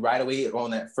 especially right away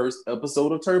on that first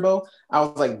episode of Turbo, I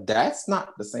was like, that's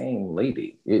not the same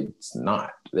lady. It's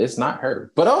not. It's not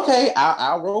her. But okay,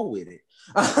 I'll roll with it.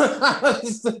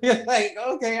 Like,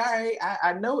 okay, all right.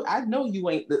 I know you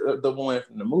ain't the one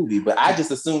from the movie, but I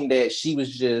just assumed that she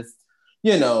was just,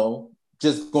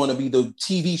 just going to be the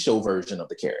TV show version of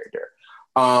the character.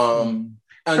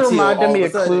 Until reminded all me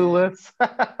of a of sudden, Clueless.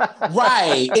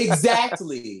 right,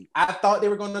 exactly. I thought they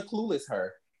were going to Clueless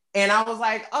her. And I was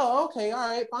like, oh, okay, all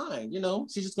right, fine.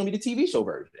 She's just going to be the TV show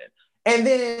version. And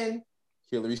then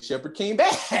Hillary Shepherd came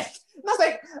back. And I was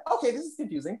like, okay, this is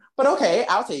confusing, but okay,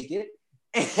 I'll take it.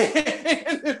 And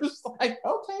it was like,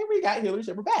 okay, we got Hillary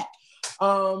Shepherd back.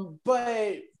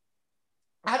 But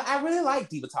I really like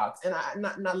Diva Talks, and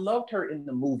I loved her in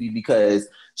the movie because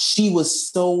she was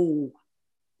so,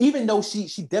 even though she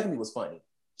definitely was funny.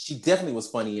 She definitely was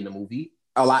funny in the movie.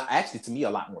 A lot, actually, to me, a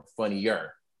lot more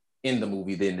funnier in the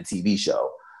movie than the TV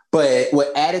show. But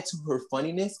what added to her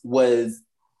funniness was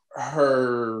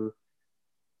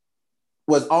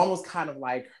almost kind of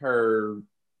like her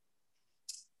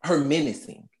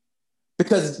menacing.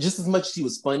 Because just as much as she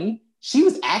was funny, she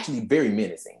was actually very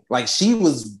menacing. Like, she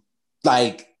was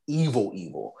like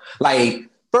evil. Like,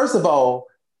 first of all,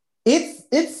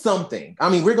 it's something. I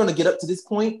mean, we're gonna get up to this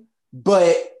point,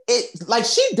 but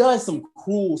she does some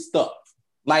cruel stuff.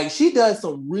 Like, she does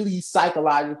some really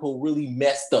psychological, really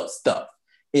messed up stuff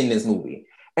in this movie.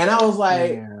 And I was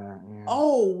like, yeah.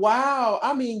 Oh wow.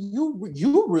 I mean,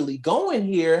 you really going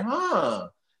here, huh?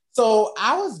 So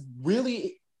I was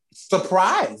really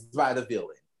surprised by the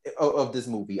villain of this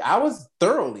movie. I was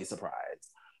thoroughly surprised.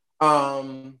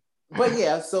 But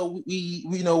yeah, so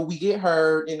we get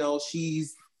her,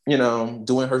 she's,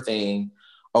 doing her thing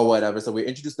or whatever. So we're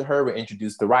introduced to her, we're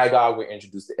introduced to Rygog, we're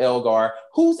introduced to Elgar,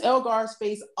 whose Elgar's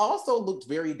face also looked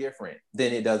very different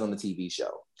than it does on the TV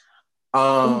show.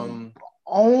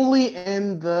 Only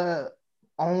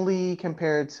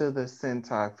compared to the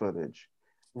Sentai footage.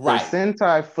 Right. The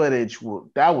Sentai footage,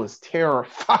 that was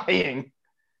terrifying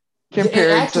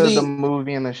compared to the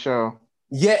movie and the show.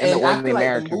 Yeah, and I feel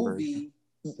like the movie,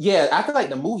 I feel like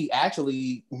the movie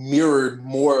actually mirrored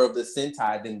more of the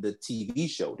Sentai than the TV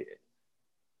show did.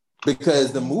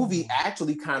 Because the movie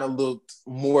actually kind of looked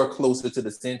more closer to the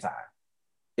Sentai,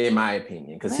 in my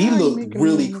opinion. Because he looked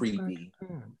really creepy.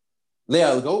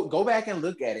 Yeah, go back and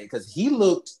look at it, because he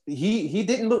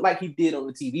didn't look like he did on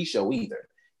the TV show either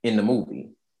in the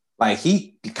movie. Like,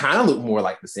 he kind of looked more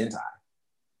like the Sentai,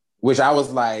 which I was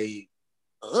like,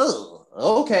 oh,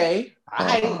 okay.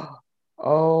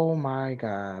 Oh my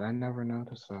God, I never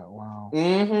noticed that. Wow.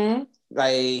 Mm-hmm.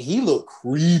 Like, he looked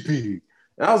creepy.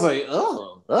 And I was like,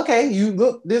 oh, okay, you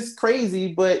look this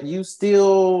crazy, but you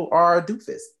still are a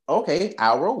doofus. Okay,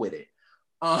 I'll roll with it.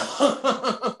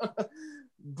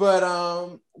 But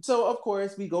so of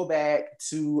course we go back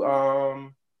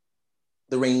to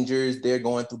the Rangers. They're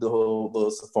going through the whole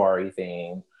little safari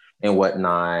thing and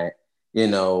whatnot. They're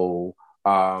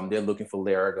looking for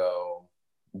Larago.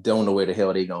 Don't know where the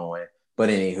hell they going. But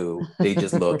anywho, they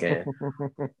just looking.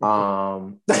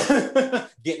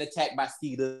 Getting attacked by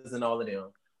Skeeters and all of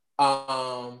them.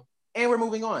 And we're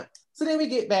moving on. So then we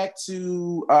get back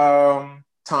to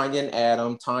Tanya and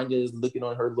Adam. Tanya is looking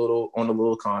on the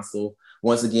little console.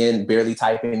 Once again, barely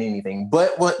typing anything.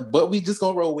 But we just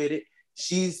gonna roll with it.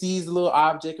 She sees a little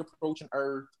object approaching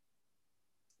Earth.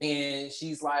 And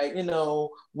she's like,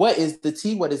 what is the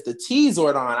T? What is the T,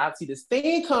 Zordon? I see this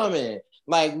thing coming.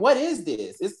 Like, what is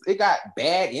this? It got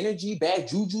bad energy, bad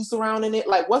juju surrounding it.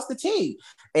 Like, what's the T?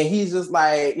 And he's just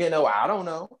like, I don't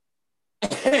know.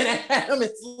 And Adam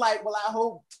is like, well, I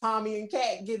hope Tommy and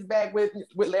Kat gets back with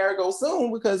Larago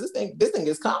soon, because this thing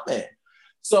is coming.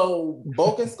 So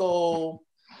Bulk and Skull,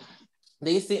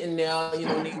 they sitting there, in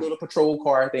their little patrol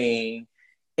car thing,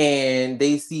 and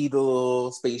they see the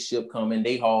little spaceship coming.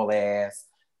 They haul ass,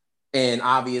 and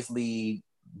obviously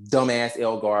dumbass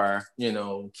Elgar,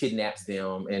 kidnaps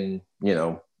them, and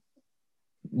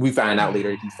we find out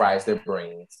later he fries their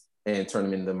brains and turn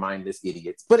them into mindless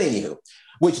idiots. But anywho,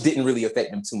 which didn't really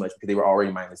affect them too much because they were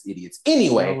already mindless idiots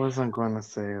anyway. I wasn't going to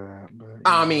say that, but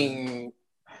I mean,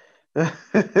 did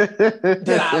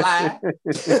I lie?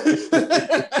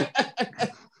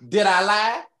 Did I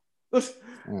lie?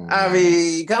 I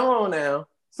mean, come on now.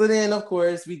 So then, of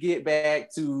course, we get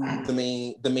back to the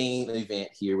main event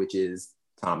here, which is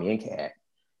Tommy and Kat.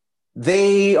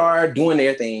 They are doing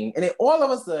their thing, and then all of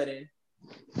a sudden,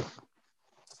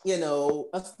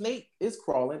 a snake is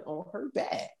crawling on her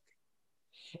back.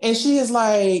 And she is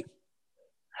like,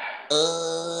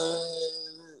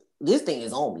 this thing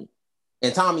is on me.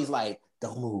 And Tommy's like,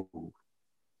 don't move.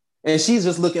 and she's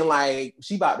just looking like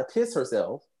she about to piss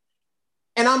herself.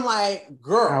 And I'm like,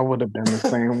 girl. I would have been the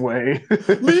same way.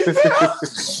 Me too.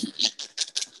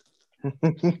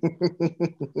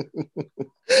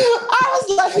 I was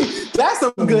like, that's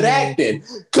some good acting.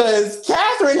 Because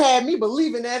Catherine had me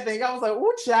believing that thing. I was like,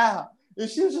 oh, child. And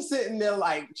she was just sitting there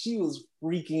like she was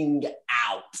freaking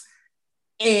out.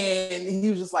 And he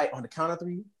was just like, on the count of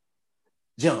 3,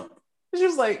 jump. And she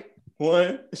was like,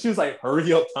 1. She was like,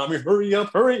 hurry up, Tommy, hurry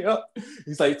up, hurry up.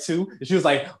 He's like, 2. And she was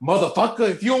like, motherfucker,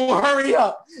 if you don't hurry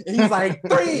up. And he's like,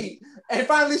 3. And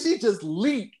finally she just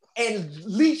leaped. And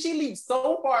she leaped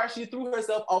so far, she threw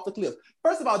herself off the cliff.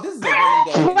 First of all, this is a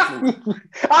running game.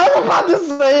 I was about to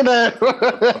say that.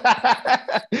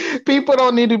 People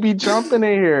don't need to be jumping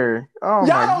in here. Oh, y'all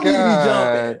my don't God. need to be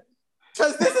jumping.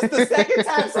 Because this is the second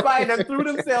time somebody that threw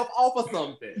themselves off of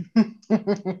something. I'm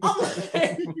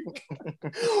like,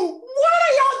 what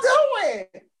are y'all doing?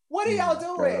 What are y'all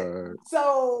doing? God.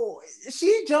 So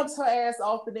she jumps her ass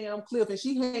off the damn cliff and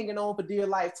she hanging on for dear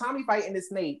life. Tommy fighting the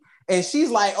snake. And she's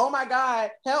like, oh my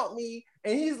God, help me.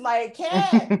 And he's like,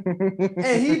 Cat.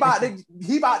 And he about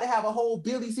to have a whole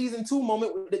Billy season 2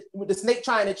 moment with the snake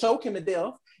trying to choke him to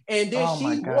death. And then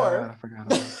I forgot about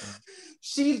that.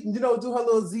 she, do her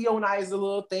little Zeonizer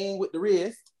little thing with the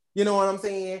wrist. You know what I'm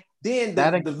saying? Then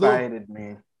that excited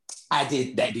me. That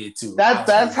did too.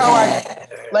 That's how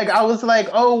I was like,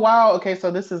 oh wow, okay,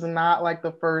 so this is not like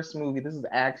the first movie. This is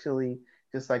actually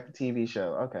just like the TV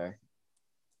show. Okay.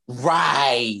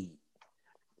 Right.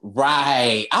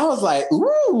 I was like,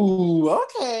 ooh,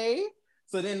 okay.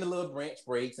 So then the little branch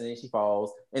breaks and then she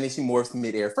falls and then she morphs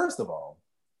midair. First of all,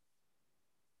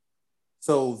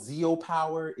 so Zeo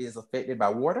power is affected by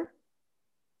water?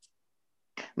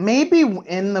 Maybe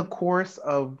in the course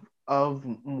of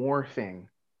morphing.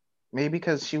 Maybe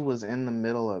because she was in the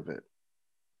middle of it.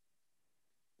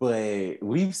 But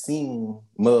we've seen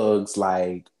mugs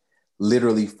like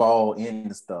literally fall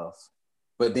into stuff,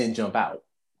 but then jump out,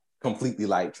 completely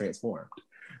like transformed.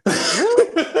 I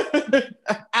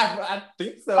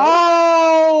think so.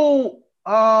 Oh,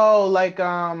 like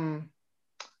oh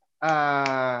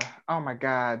my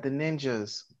God, the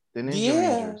ninjas,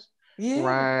 Rangers. Yeah.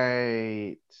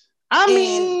 Right. I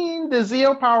mean, the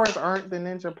Zeo powers aren't the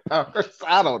ninja powers.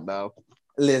 I don't know.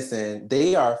 Listen,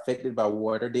 they are affected by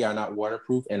water. They are not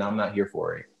waterproof, and I'm not here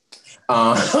for it.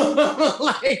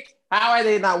 Like, how are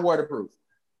they not waterproof?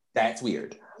 That's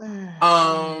weird.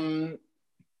 So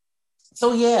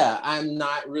yeah, I'm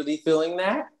not really feeling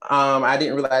that. I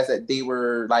didn't realize that they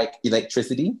were like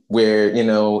electricity, where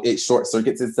it short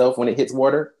circuits itself when it hits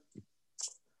water.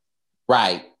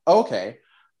 Right. Okay.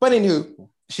 But anywho,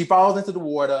 she falls into the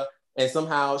water. And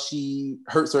somehow she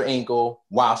hurts her ankle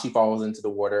while she falls into the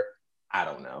water. I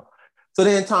don't know. So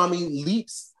then Tommy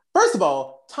leaps. First of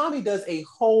all, Tommy does a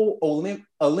whole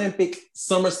Olympic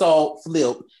somersault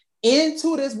flip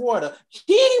into this water.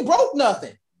 He ain't broke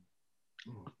nothing.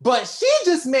 But she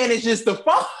just manages to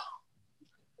fall.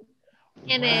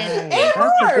 And then that's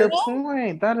a good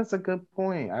point. That is a good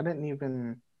point. I didn't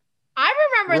even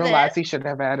realize he should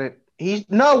have added.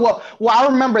 Well, I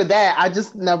remember that. I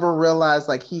just never realized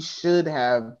like he should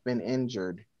have been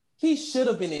injured. He should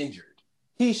have been injured.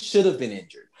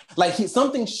 Like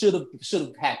something should have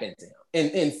happened to him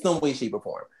in some way, shape, or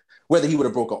form. Whether he would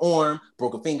have broke an arm,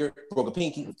 broke a finger, broke a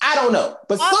pinky, I don't know.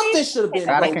 But something should have been.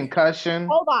 Got a concussion.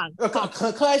 Hold on. A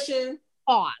concussion.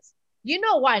 Pause. You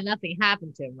know why nothing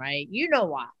happened to him, right? You know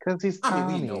why. Because he's Tommy. I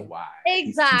mean, we know why.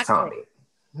 Exactly.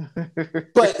 He's Tommy.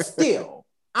 But still.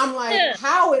 I'm like,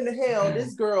 how in the hell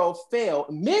this girl fell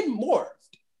mid-morph?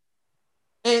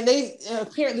 And they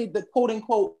apparently the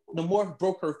quote-unquote the morph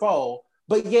broke her fall,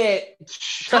 but yet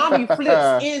Tommy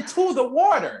flips into the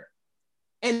water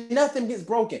and nothing gets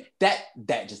broken. That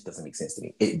just doesn't make sense to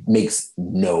me. It makes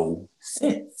no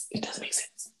sense. It doesn't make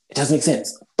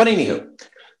sense. But anywho,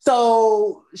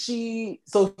 so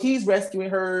he's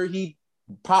rescuing her. He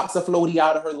pops a floaty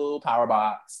out of her little power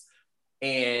box.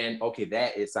 And okay,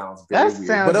 it sounds very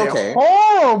weird. But okay.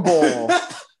 Horrible.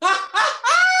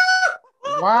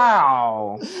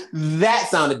 Wow. That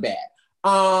sounded bad.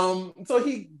 So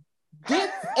he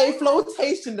gets a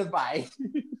flotation device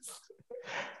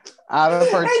out of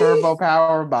her turbo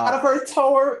power box. Out of her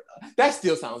tower. That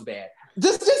still sounds bad.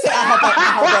 Just say out of her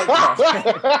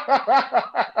backpack.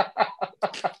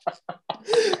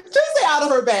 Just say out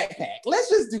of her backpack. Let's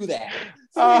just do that.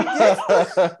 So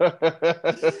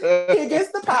he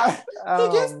gets the power. He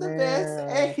gets the vest,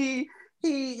 and he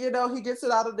gets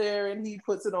it out of there, and he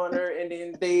puts it on her, and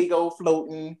then they go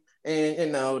floating,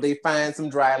 and they find some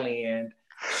dry land.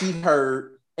 She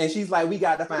hurt, and she's like, "We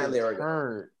got to find Larry."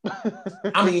 Hurt.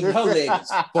 I mean, her leg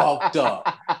is fucked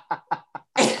up.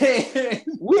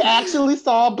 actually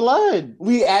saw blood.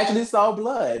 We actually saw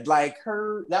blood. Like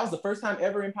that was the first time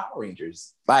ever in Power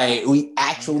Rangers. Like we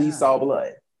actually saw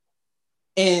blood.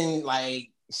 And like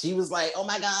she was like, oh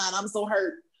my God, I'm so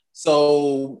hurt.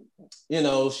 So,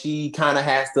 she kind of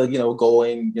has to, go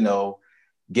and,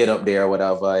 get up there or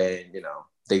whatever. And,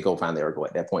 they go find Lerigo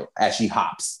at that point as she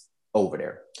hops over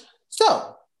there.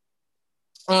 So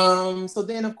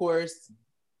then of course,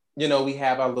 we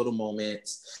have our little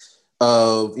moments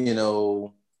of,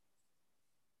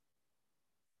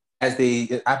 as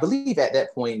I believe at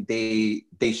that point, they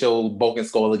show Bulk and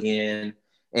Skull again.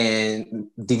 And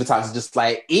Divatox is just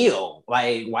like, ew,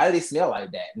 like, why do they smell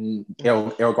like that? And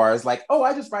Elgar is like, oh,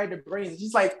 I just fried their brains.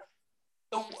 She's like,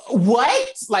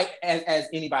 what? Like, as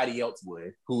anybody else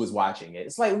would who was watching it.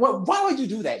 It's like, what? Why would you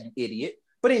do that, you idiot?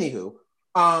 But anywho,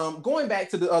 going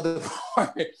back to the other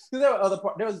part, there were other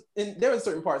parts. There were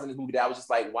certain parts in this movie that I was just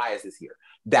like, why is this here?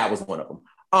 That was one of them.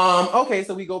 Okay,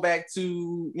 so we go back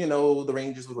to the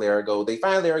Rangers with Lerigo. They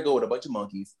find Lerigo with a bunch of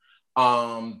monkeys.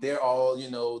 They're all,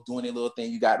 doing their little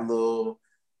thing. You got a little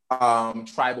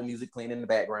tribal music playing in the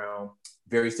background,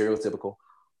 very stereotypical.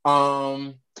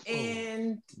 And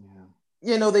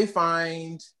they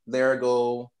find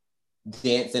Lerigo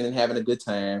dancing and having a good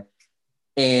time.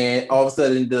 And all of a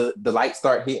sudden the lights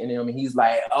start hitting him and he's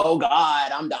like, oh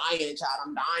God, I'm dying, child,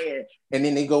 I'm dying. And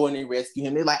then they go and they rescue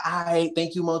him. They're like, all right,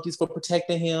 thank you, monkeys, for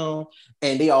protecting him.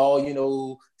 And they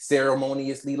all,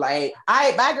 ceremoniously like, all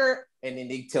right, bye, girl. And then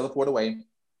they teleport away.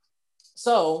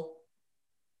 So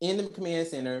in the command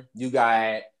center, you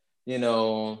got,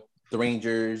 the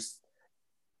Rangers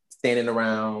standing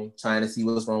around trying to see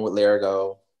what's wrong with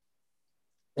Lerigo.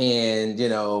 And,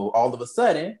 all of a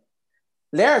sudden,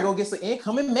 Lerigo gets an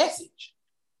incoming message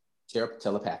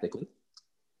telepathically.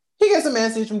 He gets a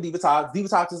message from Divatox.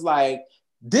 Divatox is like,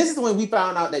 this is when we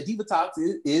found out that Divatox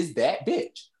is that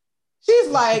bitch. She's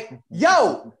like,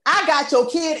 yo, I got your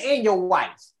kid and your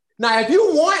wife. Now, if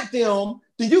you want them,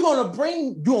 then you're gonna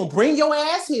bring your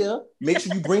ass here. Make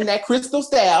sure you bring that crystal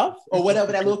staff or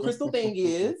whatever that little crystal thing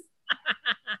is.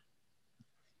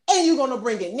 And you're gonna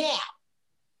bring it now.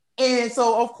 And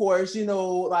so, of course,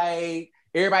 like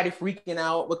everybody freaking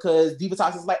out because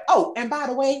Divatox is like, oh, and by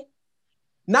the way,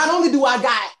 not only do I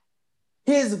got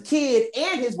his kid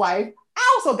and his wife,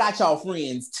 I also got y'all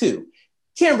friends too,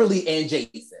 Kimberly and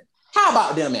Jason. How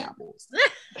about them apples?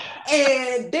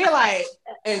 And they're like,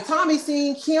 and Tommy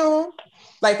seen Kim.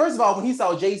 Like, first of all, when he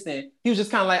saw Jason, he was just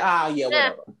kind of like, yeah,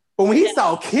 whatever. But when he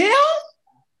saw Kim,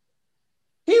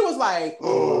 he was like,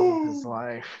 oh, his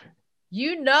life.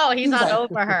 He's not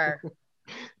over her.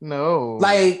 No.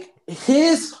 Like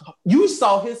you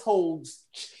saw his whole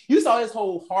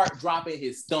heart drop in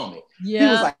his stomach. Yeah. He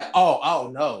was like,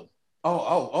 oh no.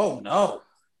 Oh no.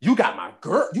 You got my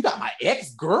girl, you got my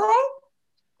ex-girl?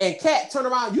 And Kat turned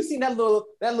around. You seen that little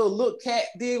look Kat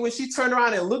did when she turned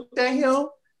around and looked at him?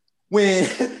 When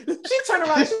she turned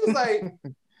around, she was like,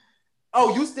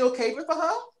 oh, you still caping for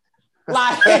her?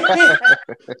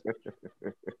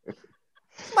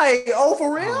 Like, oh,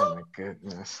 for real? Oh my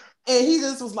goodness. And he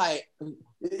just was like,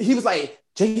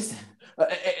 Jason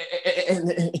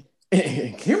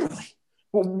and Kimberly,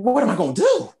 what am I gonna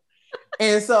do?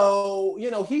 And so,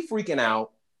 he freaking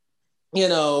out.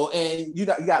 And you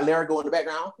got Lerigo in the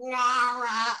background. He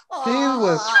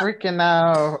was freaking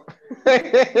out.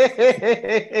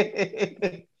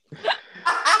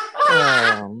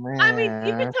 Oh man. I mean,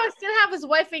 Divatox still have his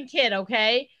wife and kid,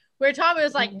 okay? Where Tommy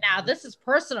was like, "Now this is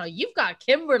personal. You've got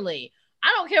Kimberly.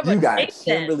 I don't care about you got Jason.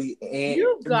 Kimberly and he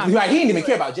didn't even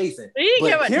care about Jason. He didn't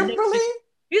care about Kimberly.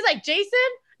 He's like, Jason?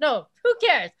 No, who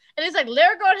cares? And he's like,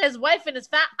 Lerigo and his wife and his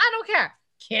I don't care.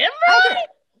 Kimberly?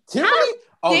 Kimberly?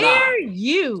 How dare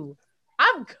you?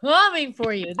 I'm coming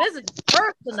for you. This is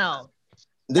personal.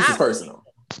 This is personal.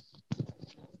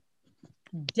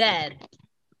 Dead.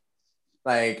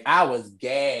 Like, I was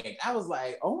gagged. I was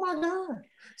like, oh my God.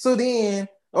 So then,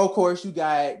 of course, you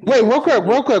got... Wait, real quick.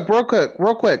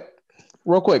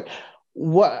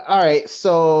 What? All right,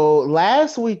 so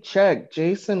last we checked,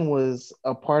 Jason was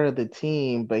a part of the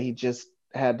team, but he just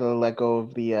had to let go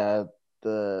of the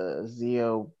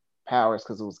Zeo powers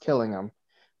because it was killing him.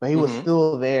 But he was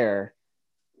still there.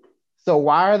 So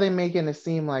why are they making it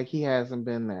seem like he hasn't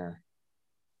been there?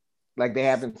 Like they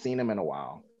haven't seen him in a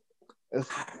while.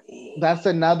 That's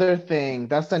another thing.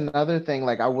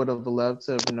 Like I would have loved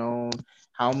to have known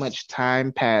how much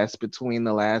time passed between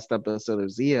the last episode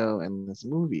of Zeo and this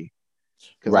movie.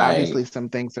 Because obviously some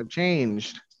things have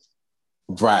changed.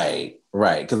 Right.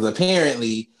 Because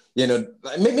apparently,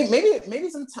 maybe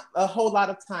a whole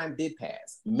lot of time did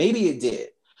pass. Maybe it did.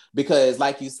 Because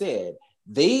like you said,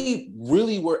 they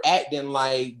really were acting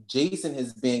like Jason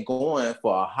has been going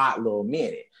for a hot little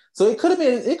minute. So some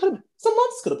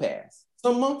months could have passed.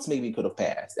 Some months maybe could have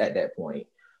passed at that point.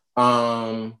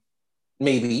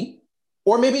 Maybe.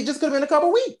 Or maybe it just could have been a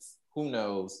couple weeks. Who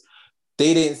knows?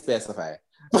 They didn't specify.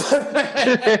 But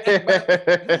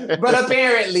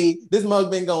apparently, this mug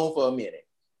been gone for a minute.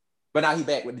 But now he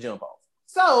back with the jump off.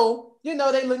 So, they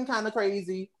looking kind of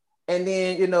crazy. And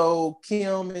then,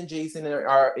 Kim and Jason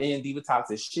are in Diva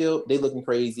Toxic's ship. They looking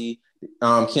crazy.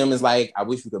 Kim is like, I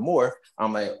wish we could morph.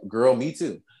 I'm like, girl, me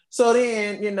too. So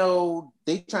then,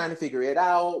 they trying to figure it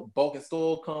out. Bulk and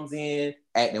Skull comes in,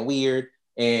 acting weird.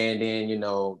 And then,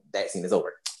 that scene is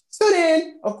over. So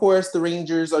then, of course, the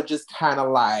Rangers are just kind of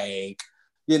like,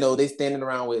 they standing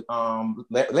around with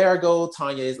Larigo.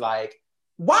 Tanya is like,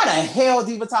 why the hell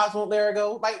Diva Tox want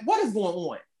Larigo? Like, what is going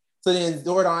on? So then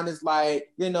Zordon is like,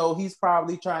 he's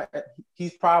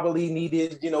probably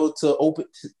needed, to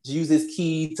use his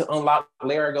key to unlock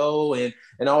Larigo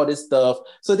and all this stuff.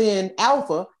 So then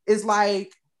Alpha is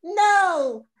like,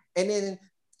 no. And then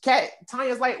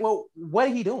Tanya's like, well, what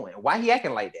are he doing? Why he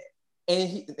acting like that?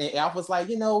 And Alpha's like,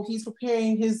 he's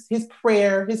preparing his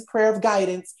prayer of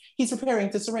guidance. He's preparing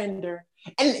to surrender.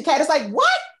 And Kat is like, what?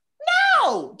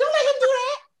 No, don't let him do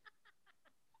that.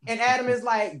 And Adam is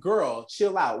like, girl,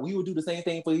 chill out. We will do the same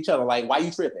thing for each other. Like, why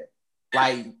you tripping?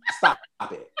 Like, stop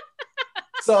it.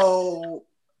 So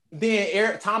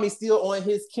then Tommy's still on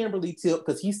his Kimberly tip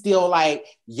because he's still like,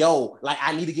 yo, like,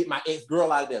 I need to get my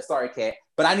ex-girl out of there. Sorry, Kat,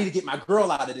 but I need to get my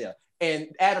girl out of there. And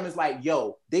Adam is like,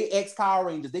 yo, they ex-Power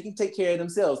Rangers. They can take care of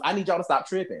themselves. I need y'all to stop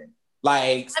tripping.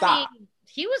 Like, stop. I mean,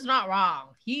 he was not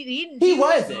wrong. He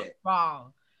wasn't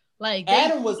wrong. Like,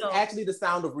 Adam was actually the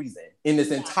sound of reason in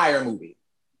this entire movie.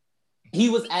 He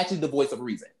was actually the voice of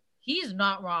reason. He's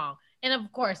not wrong. And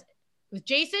of course, with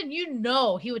Jason,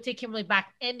 he would take Kimberly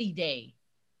back any day.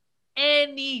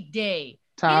 Any day.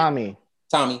 Tommy.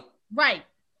 Right.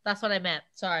 That's what I meant.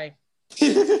 Sorry.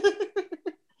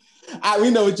 We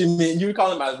know what you meant. You were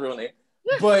calling him by his real name.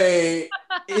 But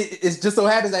it just so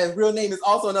happens that his real name is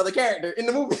also another character in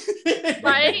the movie.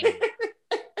 Right?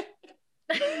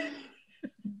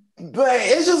 But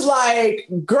it's just like,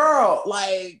 girl,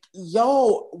 like,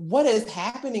 yo, what is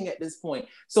happening at this point?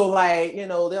 So like,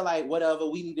 they're like, whatever,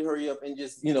 we need to hurry up and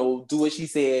just, do what she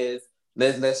says.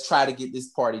 Let's try to get this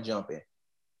party jumping.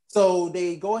 So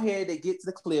they go ahead, they get to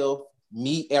the cliff,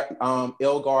 meet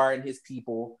Elgar and his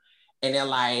people. And they're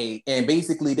like, and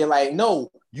basically they're like,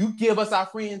 no, you give us our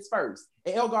friends first.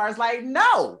 And Elgar is like,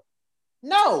 no,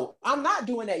 I'm not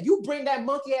doing that. You bring that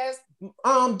monkey ass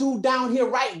dude down here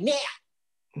right now.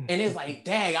 And it's like,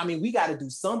 dang, I mean, we got to do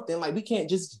something. Like, we can't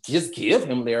just give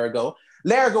him Larigo.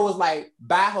 Larigo was like,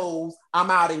 bye hoes,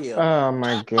 I'm out of here. Oh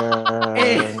my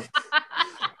God.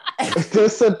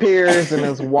 Disappears and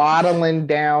is waddling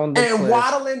down the cliff.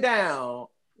 Waddling down.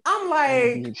 I'm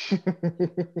like,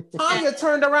 Tanya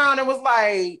turned around and was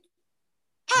like,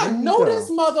 I know this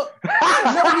mother.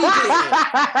 I know he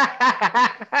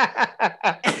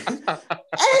did.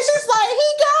 And she's like, he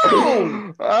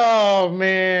gone. Oh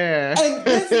man. And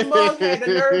this mug had the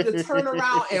nerve to turn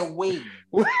around and wave.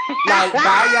 Like,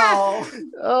 bye y'all.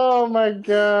 Oh my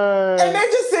God. And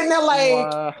they're just sitting there like,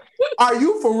 wow. Are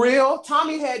you for real?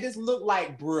 Tommy had this look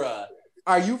like, bruh,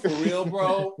 are you for real,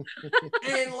 bro?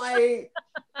 And like,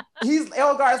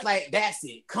 Elgar's like, that's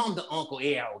it. Come to Uncle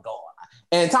Elgar.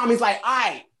 And Tommy's like, all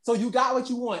right, so you got what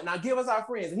you want. Now give us our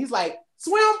friends. And he's like,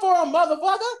 swim for a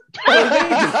motherfucker.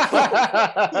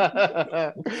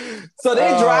 So they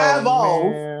drive off.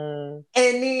 Man.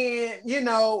 And then,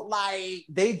 like,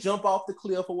 they jump off the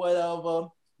cliff or whatever.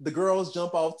 The girls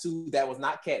jump off too. That was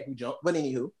not Kat who jumped, but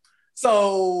anywho.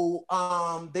 So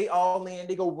they all land,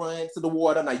 they go run to the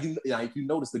water. Now, if you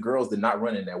notice, the girls did not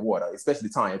run in that water, especially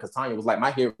Tanya, because Tanya was like,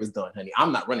 my hair is done, honey.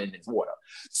 I'm not running in this water.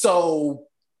 So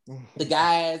the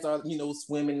guys are,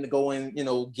 swimming to go and,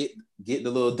 get the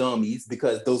little dummies,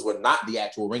 because those were not the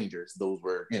actual Rangers. Those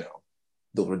were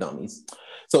dummies.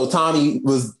 So Tommy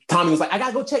was like, I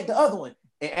gotta go check the other one.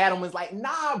 And Adam was like,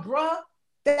 nah, bruh,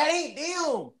 that ain't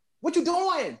them. What you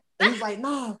doing? And he's like,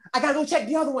 nah, I gotta go check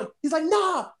the other one. He's like,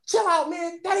 nah, chill out,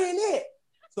 man. That ain't it.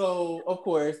 So, of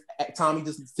course, Tommy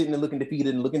just sitting there looking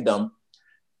defeated and looking dumb.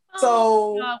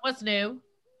 What's new?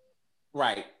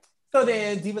 Right. So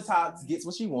then Diva Tox gets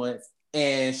what she wants.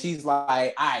 And she's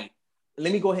like, all right,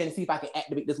 let me go ahead and see if I can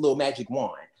activate this little magic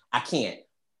wand. I can't.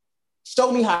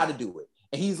 Show me how to do it.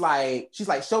 And she's like,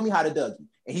 show me how to Dougie.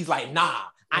 And he's like, nah,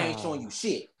 I ain't showing you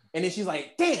shit. And then she's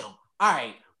like, damn, all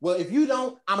right. Well, if you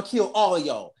don't, I'm gonna kill all of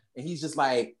y'all. And he's just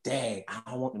like, dang, I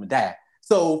don't want them to die.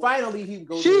 So finally, he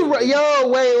goes.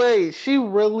 Wait. She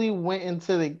really went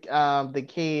into the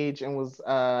cage and was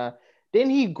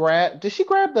didn't he grab? Did she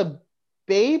grab the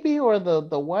baby or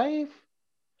the wife?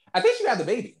 I think she grabbed the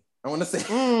baby. I want to say.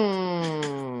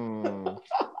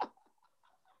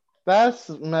 That's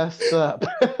messed up.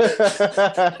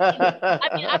 I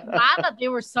mean, I'm glad that they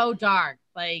were so dark.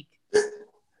 Like,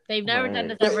 they've never done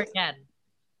this ever again.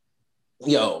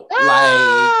 Yo,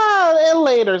 like in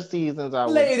later seasons,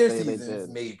 later seasons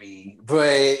maybe,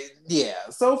 but yeah.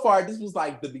 So far, this was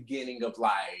like the beginning of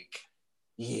like,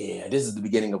 yeah, this is the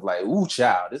beginning of like, ooh,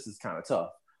 child, this is kind of tough.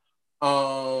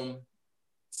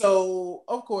 So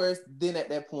of course, then at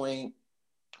that point,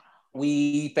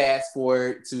 we fast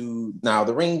forward to now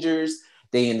the Rangers.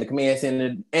 They in the command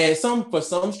center, and for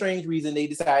some strange reason, they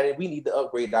decided we need to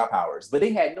upgrade our powers, but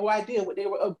they had no idea what they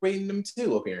were upgrading them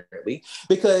to, apparently,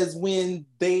 because when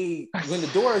the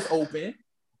doors open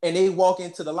and they walk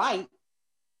into the light,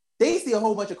 they see a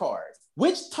whole bunch of cars,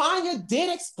 which Tanya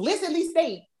did explicitly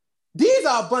state, these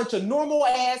are a bunch of normal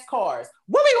ass cars.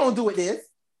 What are we gonna do with this?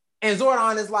 And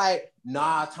Zordon is like,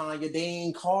 nah, Tanya, they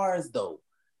ain't cars though.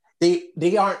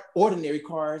 They aren't ordinary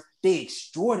cars, they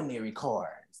extraordinary cars,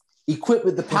 equipped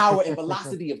with the power and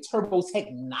velocity of turbo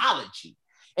technology.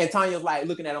 And Tanya's like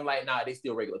looking at them like, nah, they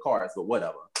still regular cars, but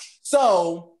whatever.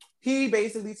 So he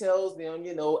basically tells them,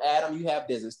 you know, Adam, you have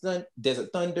Desert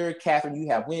Thunder, Catherine, you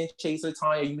have Wind Chaser,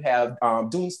 Tanya, you have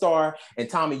Doomstar, and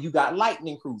Tommy, you got Red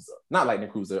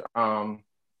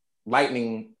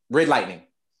Lightning.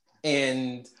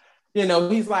 And, you know,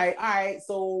 he's like, all right,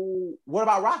 so what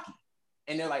about Rocky?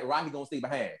 And they're like, Rocky gonna stay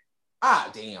behind.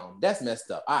 Ah, damn, that's messed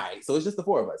up. All right, so it's just the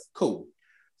four of us. Cool.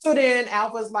 So then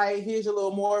Alpha's like, here's your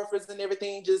little morphers and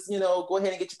everything. Just, you know, go ahead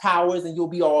and get your powers and you'll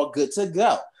be all good to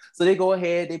go. So they go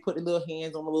ahead, they put their little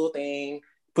hands on the little thing,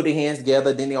 put their hands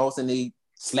together. Then they all of a sudden they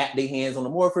slap their hands on the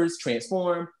morphers,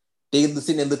 transform. They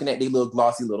sitting there looking at their little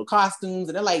glossy little costumes.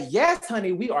 And they're like, yes,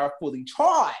 honey, we are fully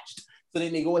charged. So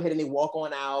then they go ahead and they walk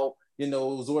on out. You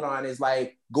know, Zordon is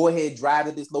like, go ahead, drive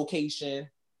to this location.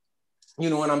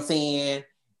 You know what I'm saying?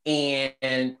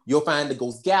 And you'll find the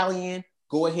Ghost Galleon.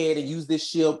 Go ahead and use this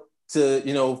ship to,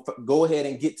 you know, go ahead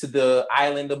and get to the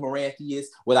island of Maranthius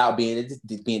without being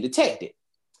detected.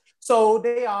 So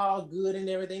they all good and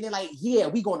everything. They're like, yeah,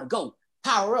 we gonna go.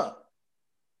 Power up.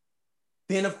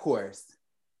 Then, of course,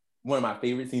 one of my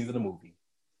favorite scenes of the movie.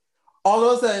 All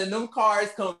of a sudden, them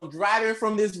cars come driving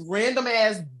from this random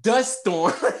ass dust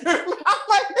storm. I'm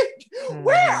like,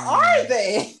 where are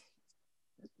they?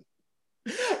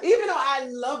 Even though I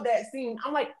love that scene,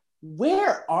 I'm like,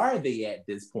 where are they at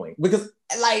this point? Because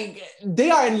like they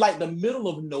are in like the middle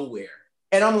of nowhere.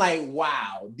 And I'm like,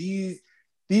 wow, these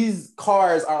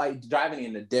cars are like driving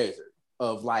in the desert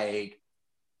of like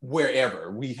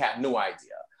wherever. We have no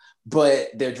idea. But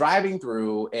they're driving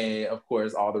through, and of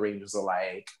course, all the Rangers are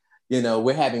like, you know,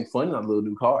 we're having fun in our little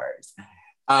new cars.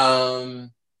 Tanya's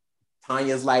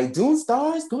like,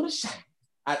 Doomstar's gonna shine.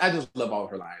 I just love all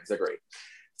her lines. They're great.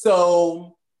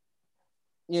 So,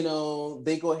 you know,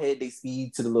 they go ahead, they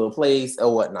speed to the little place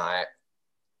or whatnot.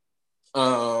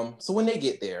 So when they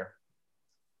get there,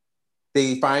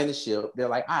 they find the ship. They're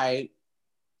like, all right,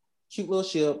 cute little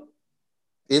ship.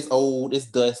 It's old, it's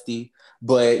dusty,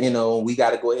 but, you know, we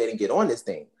got to go ahead and get on this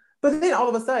thing. But then all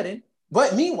of a sudden,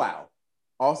 but meanwhile,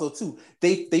 also too,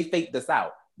 they faked this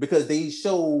out because they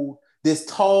showed this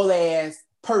tall ass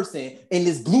person in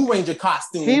this Blue Ranger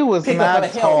costume. He was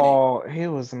not tall. He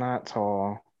was not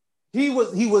tall. He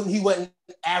wasn't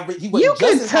average. You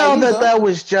can tell that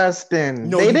was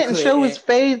Justin. No, they didn't show his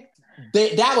face.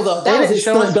 That was his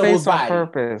stunt double's body.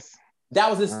 Purpose. That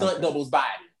was his stunt double's body.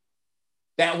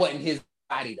 That wasn't his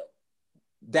body though.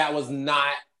 That was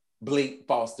not Blake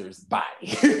Foster's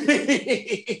body.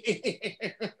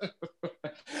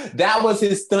 That was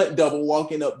his stunt double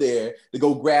walking up there to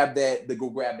go grab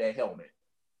that helmet.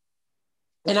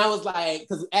 And I was like,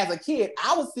 because as a kid,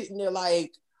 I was sitting there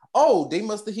like, oh, they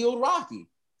must have healed Rocky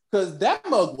because that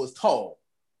mug was tall.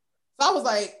 So I was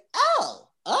like, oh,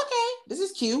 okay, this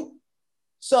is cute.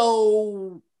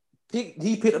 So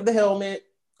he picked up the helmet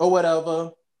or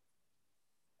whatever.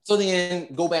 So then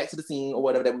go back to the scene or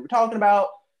whatever that we were talking about.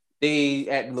 They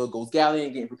at the little Ghost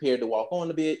Galleon getting prepared to walk on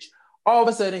the bitch. All of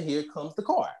a sudden, here comes the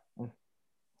car. And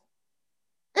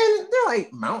they're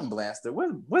like, Mountain Blaster?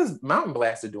 What is Mountain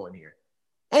Blaster doing here?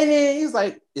 And then he's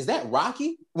like, is that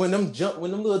Rocky? When them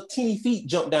little teeny feet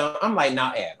jump down, I'm like, nah,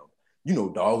 Adam. You know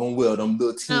doggone well them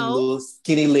little teeny little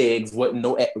skinny legs wasn't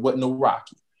no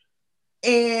Rocky.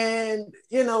 And,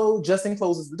 you know, Justin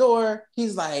closes the door.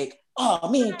 He's like,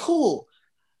 oh, man, cool.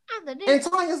 And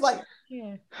Tanya's like,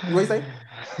 Yeah. What you say?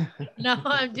 No,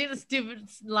 I'm doing a stupid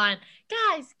line.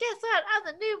 Guys, guess what? I'm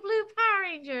the new blue Power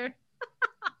Ranger.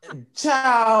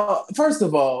 Child, first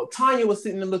of all, Tanya was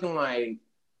sitting there looking like,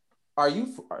 are you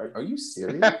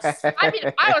serious? I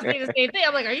mean, I was saying the same thing.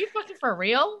 I'm like, are you fucking for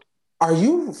real? Are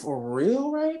you for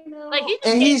real right now? Like,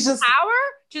 he's just power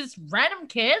to this random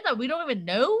kid that we don't even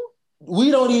know?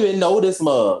 We don't even know this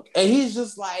mug. And he's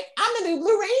just like, I'm the new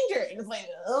Blue Ranger. And it's like,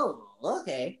 oh,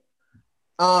 okay.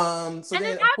 So and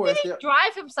then how of course did he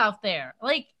drive himself there?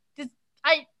 Like,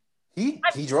 he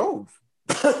drove.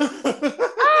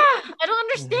 I don't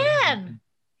understand.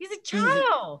 He's a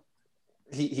child.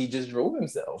 He just drove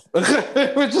himself.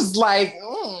 Which is like,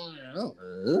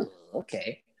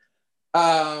 okay.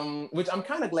 Which I'm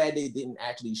kind of glad they didn't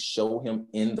actually show him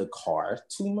in the car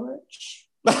too much.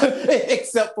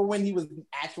 Except for when he was the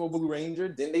actual Blue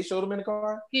Ranger, then they showed him in the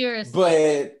car. Seriously.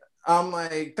 But I'm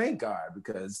like, thank God,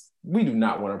 because we do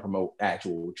not want to promote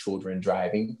actual children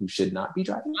driving who should not be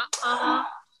driving.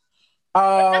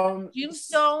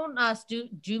 Doomstar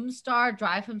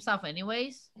drive himself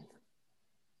anyways?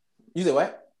 You said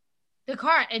what? The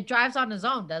car, it drives on its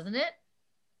own, doesn't it?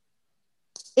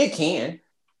 It can.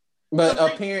 But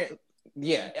apparently,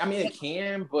 yeah, I mean, it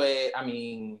can, but I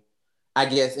mean, I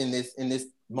guess in this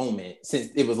moment,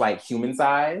 since it was like human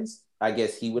size, I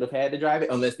guess he would have had to drive it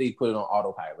unless they put it on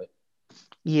autopilot.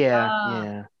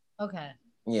 Yeah. Okay.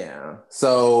 Yeah.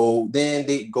 So then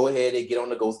they go ahead, they get on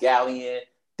the Ghost Galleon,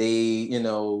 they,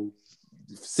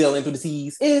 sailing through the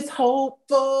seas. It's hope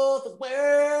for the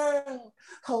world.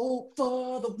 Hope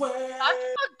for the world. Such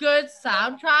a good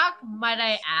soundtrack, might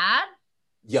I add?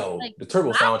 Yo, the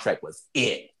Turbo soundtrack was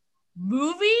it.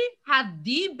 Movie had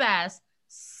the best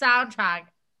soundtrack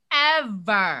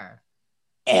ever.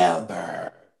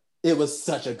 It was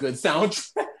such a good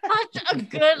soundtrack. Such a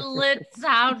good lit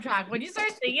soundtrack. When you start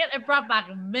singing, it brought back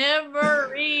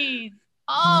memories.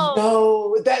 Oh,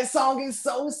 no, that song is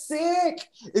so sick,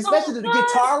 especially the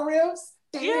guitar riffs.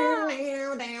 Yeah.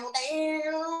 I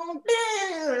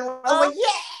was like, yeah.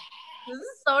 This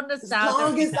is so nostalgic. As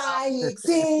long as I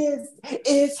exist,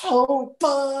 it's hope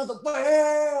for the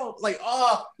world. Like,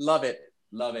 oh, love it.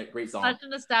 Great song. Such a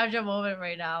nostalgia moment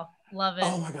right now. Love it.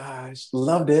 Oh my gosh,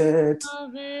 loved it.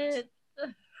 Love it.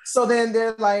 So then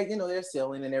they're like, they're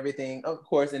sailing and everything, of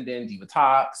course. And then Diva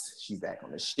talks. She's back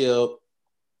on the ship.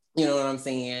 You know what I'm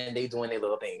saying? They doing their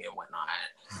little thing and whatnot.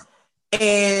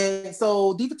 And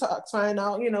so Diva talks find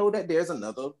out, that there's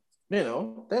another,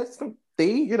 there's an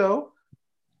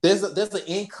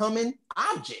incoming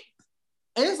object.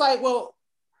 And it's like, well,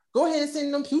 go ahead and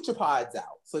send them future pods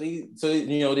out. So they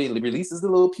releases the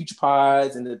little future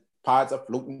pods, and the pods are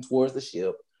floating towards the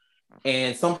ship.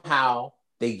 And somehow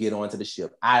they get onto the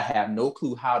ship. I have no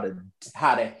clue how the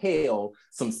hell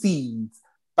some seeds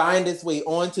find its way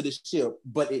onto the ship,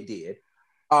 but it did.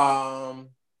 And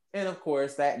of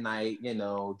course, that night,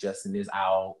 Justin is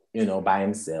out, by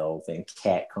himself, and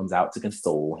Kat comes out to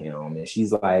console him. And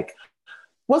she's like,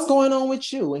 what's going on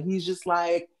with you? And he's just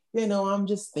like, I'm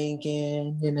just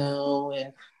thinking,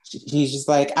 and he's just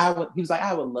like, I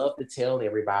would love to tell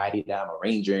everybody that I'm a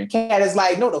ranger. And Kat is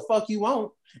like, no, the fuck you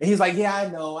won't. And he's like, yeah, I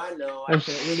know, I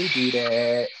can't really do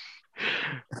that.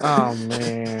 Oh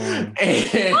man.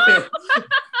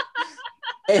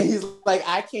 And he's like,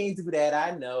 I can't do that.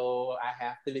 I know. I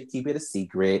have to keep it a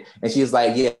secret. And she's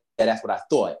like, yeah, that's what I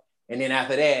thought. And then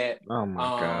after that, oh my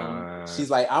God, she's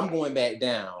like, I'm going back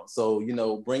down. So,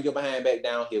 bring your behind back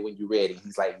down here when you're ready.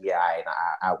 He's like, yeah,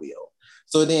 I will.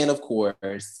 So then, of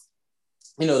course,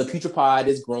 the future pod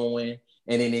is growing,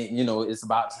 and then it, it's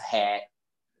about to hatch.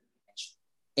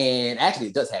 And actually,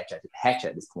 it does hatch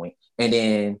at this point. And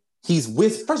then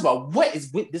first of all, what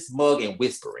is with this mug and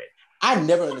whispering? I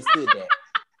never understood that.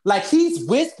 Like, he's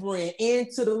whispering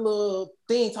into the little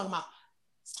thing, talking about,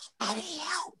 somebody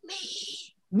help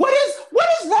me. What is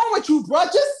wrong with you, bro?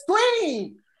 Just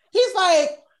scream. He's like,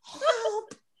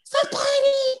 help,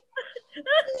 somebody.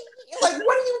 Like,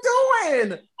 what are you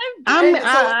doing?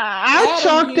 I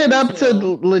chalked it up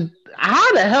to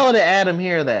how the hell did Adam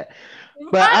hear that?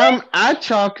 But I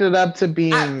chalked it up to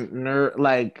being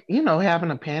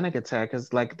having a panic attack,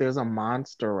 because like there's a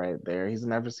monster right there. He's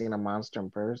never seen a monster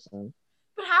in person.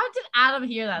 But how did Adam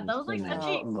hear that? That was like such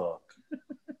a... Look.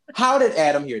 How did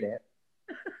Adam hear that?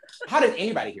 How did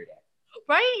anybody hear that?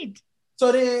 Right.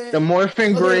 So then the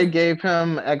morphing grid gave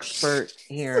him expert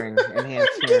hearing,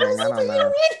 enhanced hearing. I don't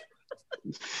know.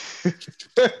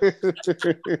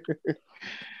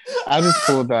 I just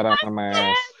pulled that out of my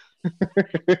ass.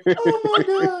 Oh my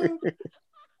God.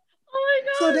 Oh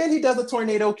my So god. then he does a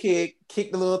tornado kick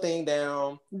the little thing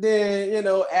down. Then,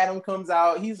 Adam comes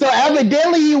out. He's So like,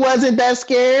 evidently he wasn't that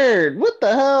scared. What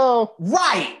the hell?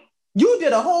 right. You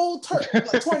did a whole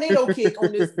tornado kick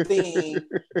on this thing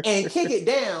and kick it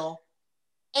down.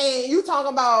 And you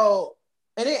talking about,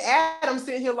 and then Adam's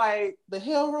sitting here like, the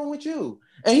hell wrong with you?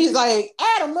 And he's like,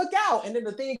 Adam, look out. And then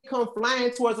the thing comes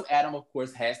flying towards him. Adam, of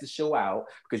course, has to show out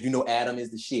because Adam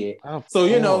is the shit. So,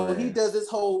 he does this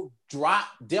whole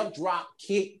death drop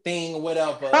kick thing or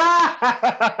whatever.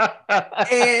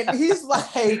 And he's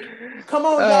like, come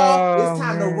on, y'all. It's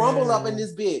time to rumble up in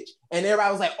this bitch. And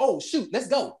everybody was like, oh, shoot, let's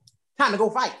go. Time to go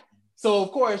fight. So,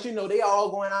 of course, they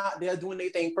all going out there doing their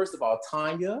thing. First of all,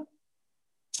 Tanya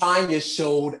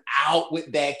showed out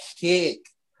with that kick.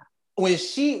 When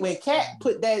Kat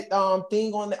put that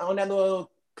thing on that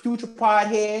little putrid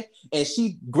head, and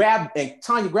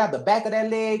Tanya grabbed the back of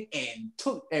that leg and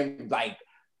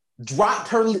dropped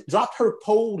her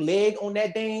pole leg on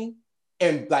that thing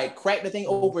and like cracked the thing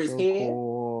over his head.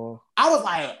 Cool. I was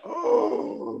like,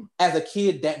 oh. As a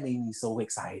kid, that made me so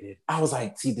excited. I was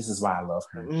like, see, this is why I love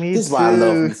her. This is why I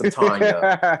love me some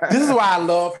Tanya. This is why I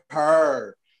love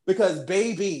her. Because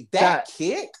baby, that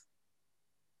kick.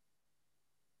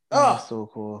 Oh, so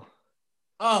cool.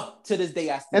 Oh, to this day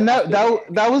I still. And that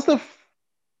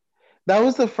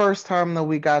was the first time that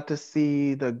we got to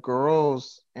see the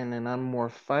girls in an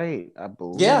unmorphed fight, I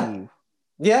believe.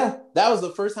 Yeah, that was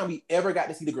the first time we ever got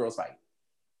to see the girls fight.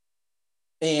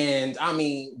 And I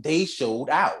mean, they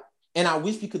showed out. And I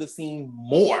wish we could have seen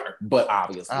more, but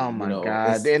obviously, oh my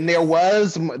god! And there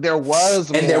was more. There was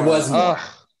more.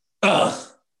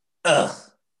 But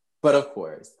of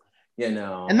course, and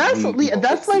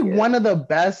that's like one of the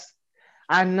best.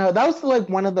 I know that was like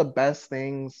one of the best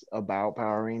things about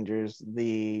Power Rangers,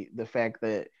 the fact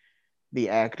that the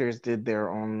actors did their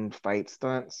own fight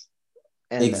stunts.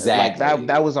 And exactly. Like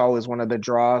that was always one of the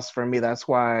draws for me. That's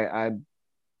why I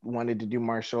wanted to do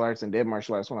martial arts and did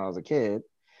martial arts when I was a kid.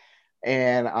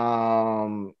 And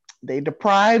they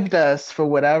deprived us for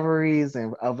whatever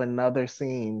reason of another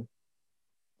scene.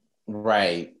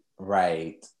 Right.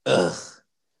 Ugh.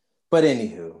 But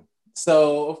anywho,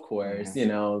 so of course,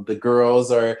 the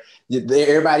girls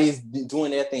everybody's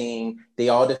doing their thing. They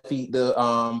all defeat the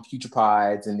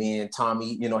Putripods, and then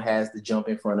Tommy, has to jump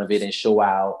in front of it and show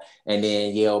out, and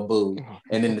then yell boo.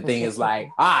 And then the thing is like,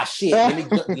 shit,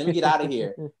 let me get out of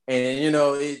here. And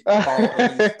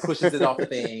it pushes it off the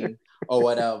thing or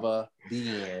whatever. The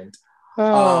end.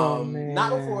 Not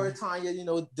before Tanya,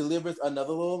 delivers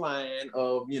another little line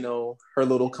of, her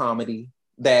little comedy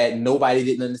that nobody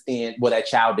didn't understand. Well, that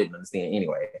child didn't understand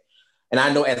anyway. And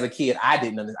I know as a kid, I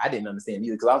didn't understand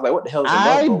either because I was like, what the hell is a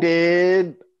love boat?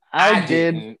 I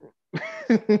did.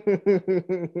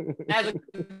 As a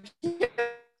kid,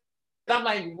 I'm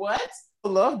like, what? A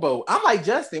love boat. I'm like,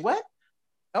 Justin, what?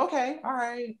 Okay, all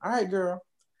right, girl.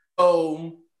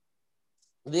 So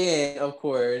then, of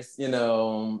course,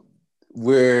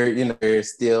 we're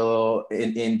still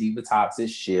in Divatox's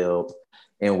ship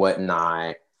and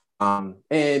whatnot. And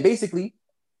basically,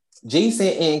 Jason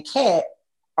and Kim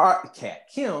are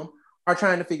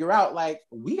trying to figure out, like,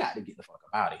 we got to get the fuck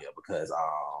out of here because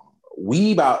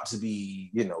we about to be,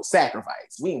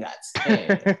 sacrificed. We ain't got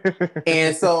time.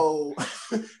 And so,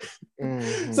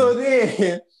 so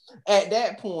then at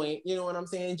that point, you know what I'm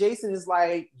saying? Jason is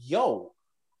like, yo,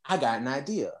 I got an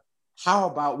idea. How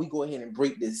about we go ahead and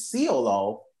break this seal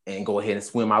off and go ahead and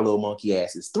swim our little monkey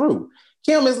asses through?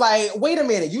 Kim is like, wait a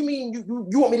minute, you mean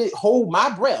you want me to hold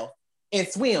my breath and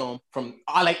swim from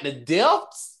like the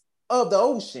depths of the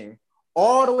ocean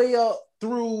all the way up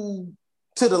through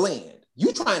to the land?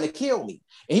 You trying to kill me?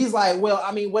 And he's like, well,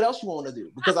 I mean, what else you want to do?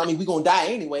 Because I mean, we're gonna die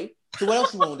anyway. So what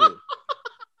else you want to do?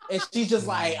 And she's just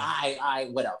like, I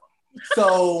whatever.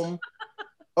 So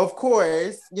of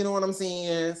course, you know what I'm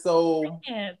saying? So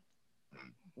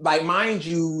like, mind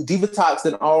you, Divatox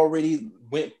that already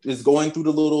is going through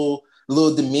the little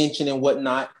dimension and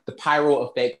whatnot. The pyro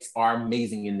effects are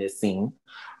amazing in this scene.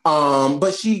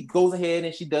 But she goes ahead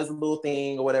and she does a little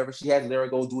thing or whatever. She has Larry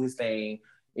go do his thing,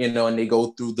 and they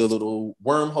go through the little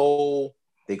wormhole.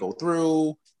 They go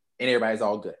through, and everybody's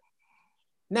all good.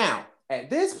 Now,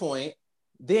 at this point,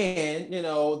 then,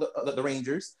 the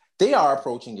Rangers, they are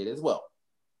approaching it as well.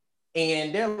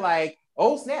 And they're like,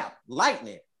 oh, snap,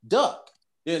 lightning, duck,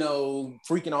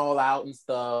 freaking all out and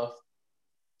stuff.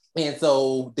 And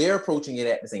so they're approaching it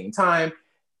at the same time.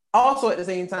 Also at the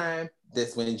same time,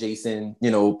 that's when Jason,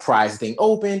 pries the thing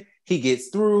open. He gets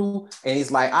through and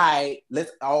he's like, all right,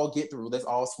 let's all get through. Let's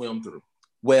all swim through.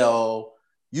 Well,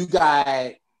 you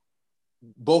got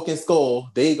Bulk and Skull.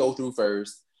 They go through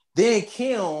first. Then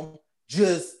Kim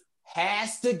just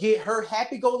has to get her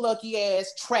happy-go-lucky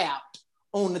ass trapped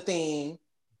on the thing.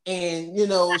 And, you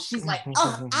know, she's like,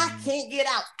 oh, I can't get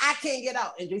out. I can't get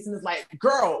out. And Jason is like,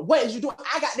 girl, what is you doing?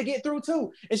 I got to get through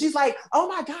too. And she's like, oh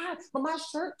my God, but my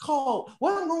shirt caught.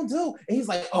 What am I going to do? And he's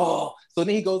like, oh. So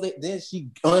then he goes, then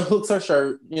she unhooks her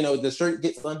shirt. You know, the shirt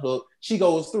gets unhooked. She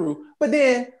goes through. But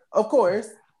then, of course,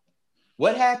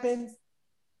 what happens?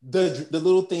 The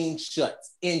little thing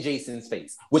shuts in Jason's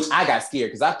face, which I got scared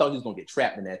because I thought he was going to get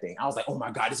trapped in that thing. I was like, oh my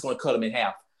God, it's going to cut him in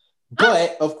half.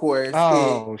 But of course,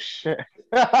 shit.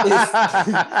 But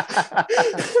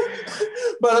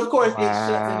of course, it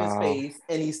shuts in his face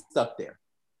and he's stuck there.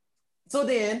 So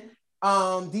then,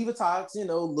 Divatox, you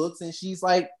know, looks and she's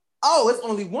like, "Oh, it's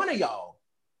only one of y'all.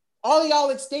 All of y'all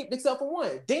escaped except for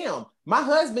one. Damn, my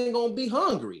husband gonna be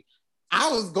hungry. I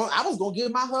was gonna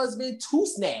give my husband 2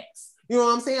 snacks. You know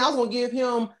what I'm saying? I was gonna give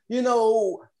him, you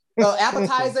know, an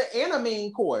appetizer and a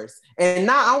main course, and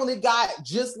now I only got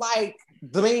just like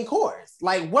the main course.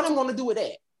 Like, what I'm gonna do with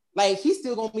that? Like, he's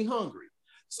still gonna be hungry."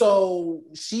 So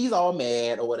she's all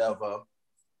mad or whatever.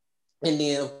 And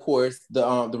then of course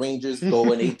the Rangers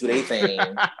go and they do their thing.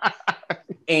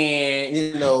 And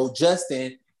you know,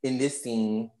 Justin in this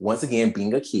scene, once again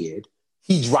being a kid,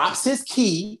 he drops his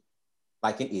key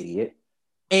like an idiot.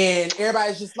 And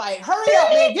everybody's just like, hurry up,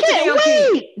 man, get your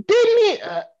damn key.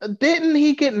 Didn't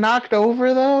he get knocked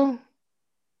over though?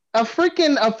 A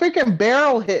freaking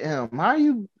barrel hit him. How are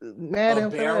you mad at him?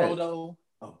 Barrel though?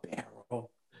 A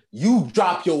barrel. You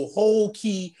drop your whole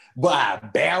key by a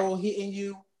barrel hitting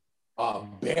you? A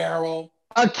barrel.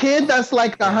 A kid that's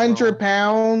like 100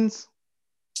 pounds.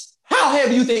 How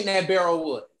heavy you think that barrel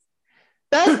was?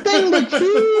 That thing looked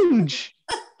huge.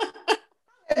 How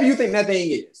heavy you think that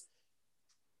thing is?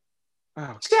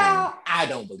 Oh, Child, I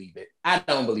don't believe it. I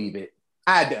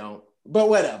don't. But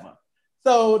whatever.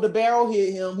 So the barrel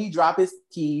hit him. He dropped his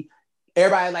key.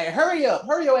 Everybody like, hurry up,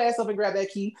 hurry your ass up and grab that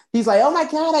key. He's like, oh my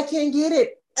God, I can't get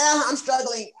it. I'm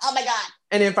struggling. Oh my God.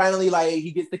 And then finally, like,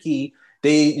 he gets the key.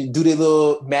 They do their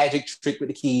little magic trick with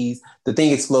the keys. The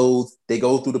thing explodes. They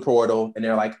go through the portal and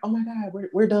they're like, oh my God,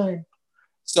 we're done.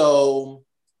 So,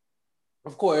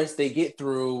 of course, they get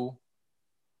through.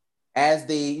 As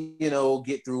they, you know,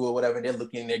 get through or whatever, they're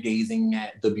looking, they're gazing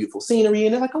at the beautiful scenery,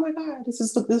 and they're like, "Oh my God, this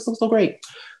looks so great."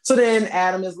 So then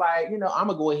Adam is like, "You know, I'm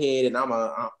gonna go ahead and I'm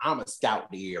gonna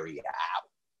scout the area out."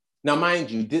 Now,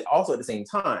 mind you, also at the same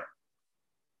time,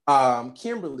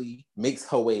 Kimberly makes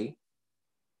her way,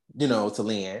 you know, to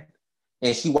land,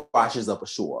 and she washes up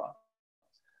ashore.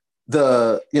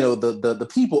 The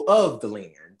people of the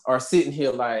land are sitting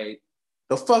here like,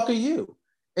 "The fuck are you?"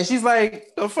 And she's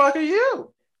like, "The fuck are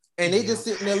you?" And they just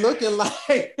sitting there looking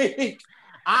like,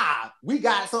 we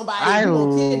got somebody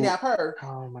who's gonna kidnap her.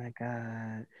 Oh my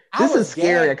God. This is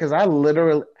scary because I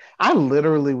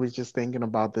literally was just thinking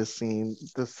about this scene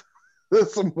this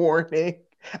morning.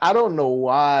 I don't know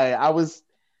why.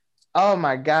 Oh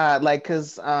my God. Like,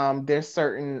 cause there's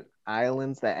certain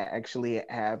islands that actually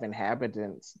have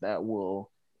inhabitants that will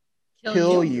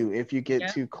kill you if you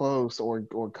get too close or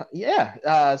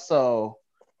so.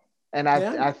 And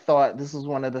I thought this was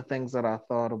one of the things that I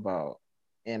thought about,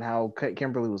 and how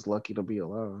Kimberly was lucky to be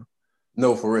alive.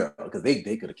 No, for real, because they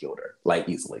could have killed her like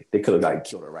easily. They could have like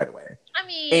killed her right away. I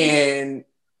mean,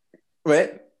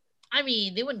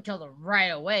 they wouldn't kill them right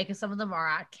away because some of them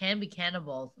can be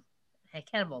cannibals.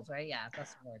 Cannibals, right? Yeah,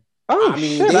 that's the word. Oh,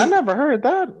 shit! I never heard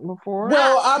that before.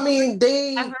 Well, I mean,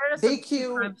 I've heard of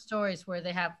some crime stories where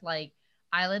they have like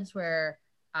islands where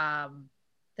there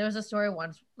was a story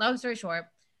once. Long story short.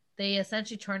 They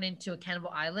essentially turn into a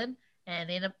cannibal island and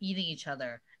they end up eating each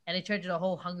other. And they turn into a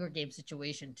whole Hunger Games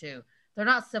situation too. They're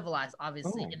not civilized,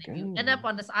 obviously. And if you end up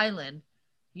on this island,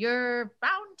 you're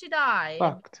bound to die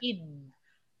and eaten.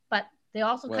 But they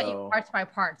also cut you parts by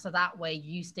part so that way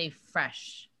you stay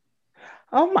fresh.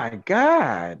 Oh my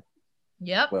God.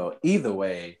 Yep. Well, either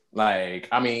way, like,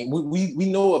 I mean, we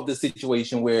know of the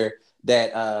situation where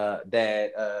that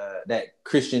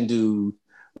Christian dude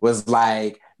was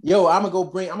like, yo, I'm gonna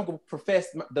go profess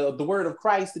the word of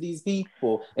Christ to these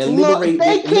people and liberate.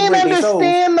 They can't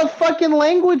understand the fucking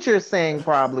language you're saying.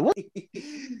 Probably. What?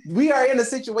 We are in a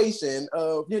situation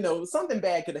of, you know, something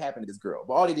bad could have happened to this girl,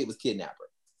 but all they did was kidnap her.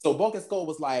 So Bulk and Skull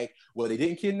was like, well, they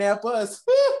didn't kidnap us.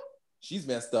 She's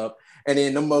messed up. And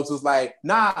then the Mugs was like,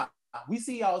 nah, we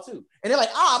see y'all too. And they're like,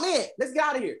 oh man, let's get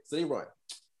out of here. So they run.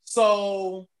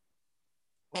 So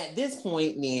at this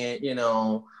point, man, you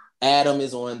know, Adam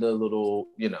is on the little,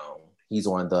 you know, he's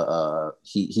on the,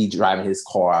 he driving his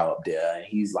car up there and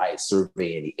he's like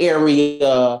surveying the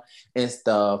area and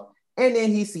stuff. And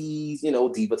then he sees, you know,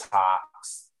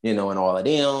 Divatox, you know, and all of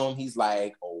them. He's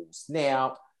like, oh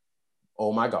snap.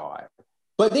 oh my God.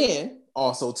 But then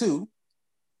also too,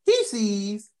 he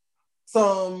sees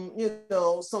some,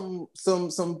 some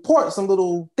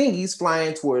little thingies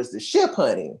flying towards the ship,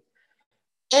 honey.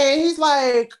 And he's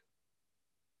like,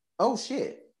 oh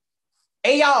shit.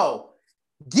 Hey y'all,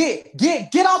 get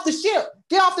off the ship.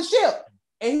 Get off the ship.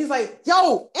 And he's like,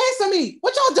 yo, answer me.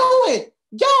 What y'all doing?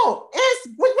 Yo,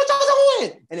 what y'all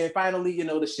doing? And then finally,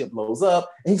 the ship blows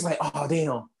up. And he's like, oh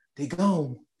damn, they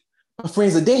gone. My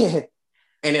friends are dead.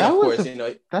 And then, of course,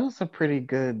 that was a pretty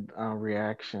good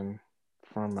reaction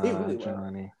from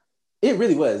Johnny. It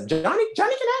really was. Johnny can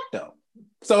act though.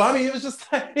 So I mean, it was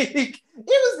just like it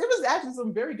was actually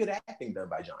some very good acting done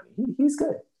by Johnny. He's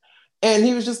good. And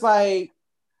he was just like,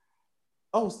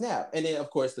 oh snap. And then of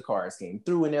course the cars came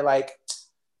through and they're like,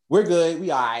 we're good,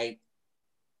 we all right.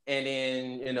 And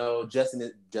then,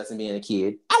 Justin being a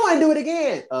kid, I want to do it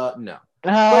again. No.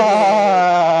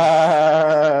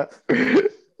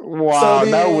 Wow,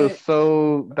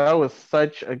 that was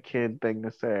such a kid thing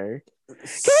to say.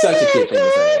 Such a kid thing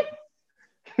to say.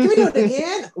 Can we do it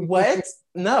again? What?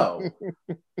 No.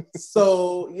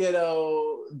 So,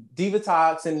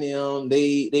 Divatox and them,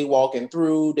 they walking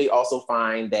through. They also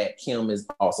find that Kim is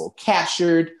also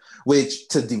captured, which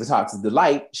to Divatox's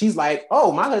delight, she's like,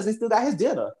 oh, my husband still got his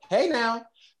dinner. Hey now.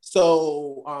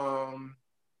 So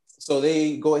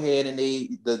they go ahead and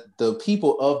the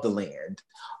people of the land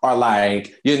are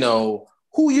like,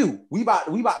 who you? We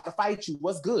about to fight you.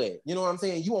 What's good? You know what I'm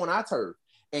saying? You on our turf.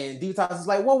 And Divatox is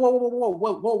like, whoa,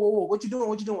 what you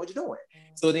doing?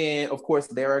 So then, of course,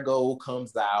 Larago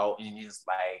comes out and is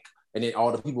like, and then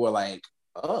all the people are like,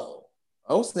 oh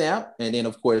snap. And then,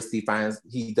 of course, he does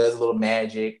a little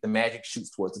magic. The magic shoots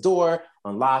towards the door,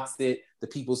 unlocks it. The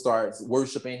people start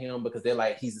worshiping him because they're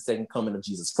like, he's the second coming of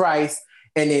Jesus Christ.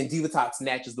 And then Divatox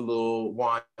snatches the little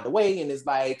wand away and is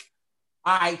like,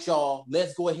 all right, y'all,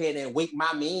 let's go ahead and wake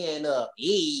my man up.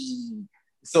 Hey.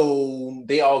 So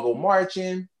they all go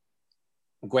marching,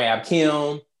 grab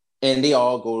Kim, and they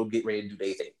all go get ready to do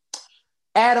their thing.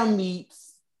 Adam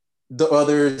meets the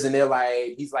others, and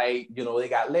he's like, they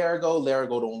got Larago.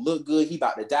 Larago don't look good. He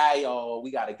about to die, y'all.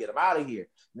 We got to get him out of here.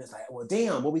 And it's like, well,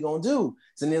 damn, what we gonna do?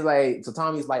 So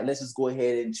Tommy's like, let's just go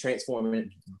ahead and transform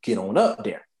and get on up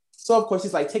there. So of course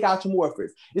he's like, take out your morphers.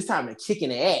 It's time to kick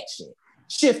into action,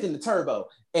 shift into turbo,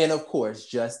 and of course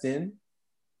Justin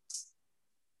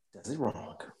does it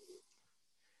wrong.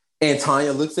 And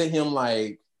Tanya looks at him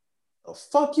like, the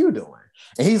fuck you doing?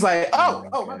 And he's like,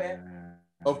 oh my bad.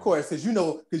 Of course, because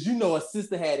a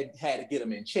sister had to get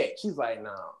him in check. She's like,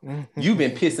 no, you've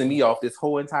been pissing me off this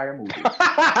whole entire movie.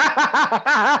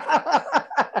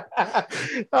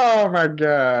 Oh my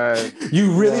God.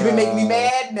 You really been making me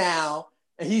mad now.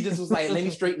 And he just was like, let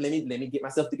me get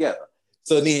myself together.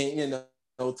 So then,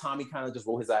 Tommy kind of just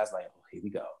rolled his eyes like, oh, here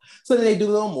we go. So then they do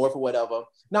a little morph or whatever.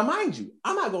 Now, mind you,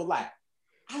 I'm not gonna lie.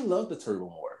 I love the turbo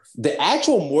morph. The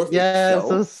actual morph. Yes,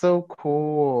 it's so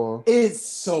cool. It's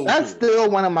so That's cool.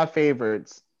 Still one of my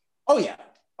favorites. Oh yeah.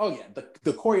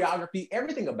 The choreography,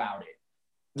 everything about it.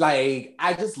 Like,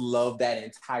 I just love that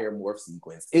entire morph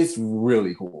sequence. It's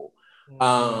really cool.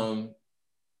 Mm-hmm.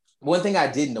 One thing I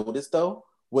did notice though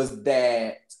was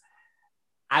that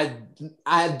I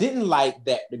didn't like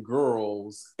that the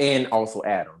girls and also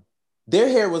Adam, their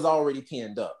hair was already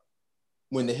pinned up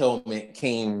when the helmet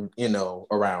came,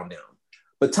 around them.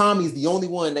 But Tommy's the only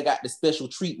one that got the special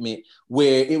treatment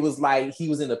where it was like he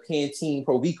was in a Pantene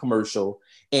Pro V commercial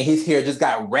and his hair just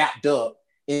got wrapped up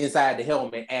inside the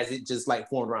helmet as it just like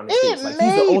formed around his face. Like,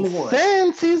 he's the only one.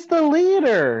 Sense. He's the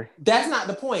leader. That's not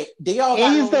the point. They all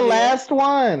got He's the hair, last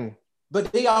one.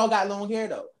 But they all got long hair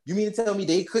though. You mean to tell me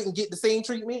they couldn't get the same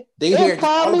treatment? It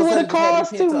probably would have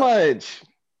cost too much.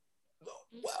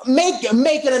 Make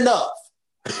it enough.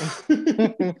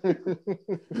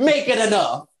 Make it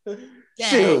enough.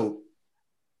 Shoot.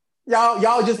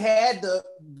 Y'all just had to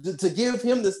give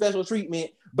him the special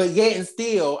treatment, but yet and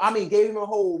still, gave him a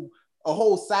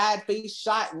whole side face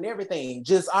shot and everything.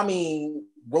 Just, rotating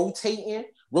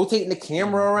the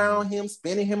camera around him,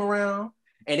 spinning him around,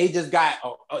 and they just got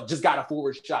a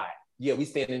forward shot. Yeah, we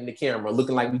standing in the camera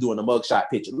looking like we doing a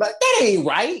mugshot picture. Like, that ain't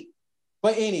right.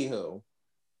 But anywho,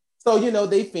 so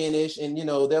they finish and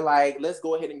they're like, let's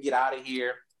go ahead and get out of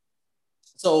here.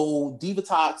 So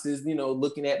Divatox is,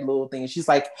 looking at little things. She's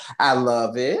like, I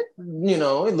love it.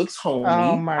 It looks homey.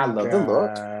 Oh my I love God.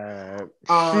 The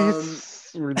look.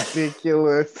 She's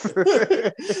ridiculous.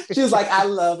 She's like, I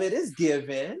love it. It's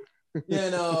given.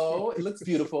 It looks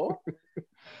beautiful.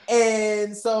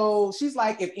 And so she's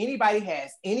like, if anybody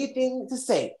has anything to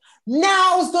say,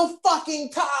 now's the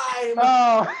fucking time.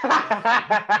 Oh.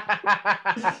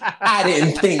 I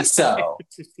didn't think so.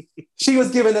 She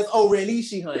was giving us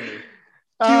Orenishi, honey. She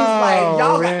was like,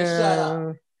 y'all got to shut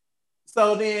up.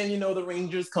 So then, the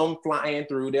Rangers come flying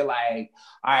through. They're like,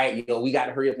 all right, we got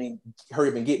to hurry up and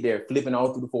get there, flipping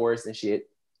all through the forest and shit.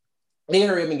 They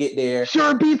hurry up and get there.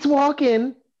 Sure beats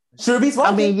walking. Sure beats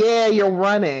walking. I mean, yeah, you're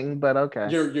running, but okay.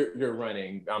 You're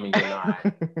running. I mean, you're not.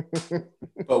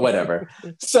 But whatever.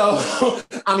 So,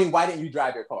 I mean, why didn't you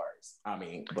drive your cars? I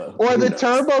mean, but or the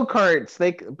turbo carts.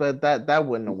 But that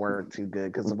wouldn't have worked too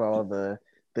good because of all the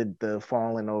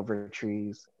falling over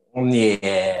trees.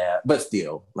 Yeah, but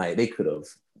still, like they could have.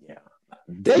 Yeah,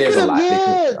 there's a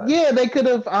lot. They could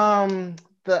have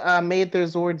made their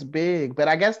Zords big, but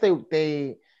I guess they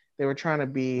were trying to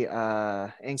be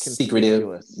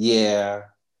inconspicuous. Secretive.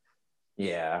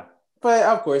 Yeah. But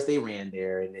of course they ran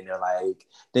there, and then they're like,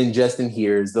 then Justin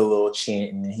hears the little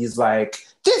chanting, and he's like,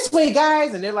 "This way,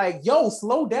 guys!" And they're like, "Yo,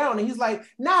 slow down!" And he's like,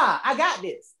 "Nah, I got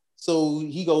this." So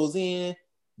he goes in.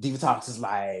 Divatox is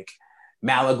like,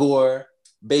 "Malagor,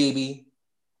 baby,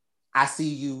 I see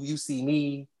you. You see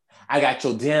me. I got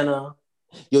your dinner.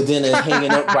 Your dinner is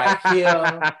hanging up right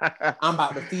here. I'm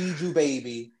about to feed you,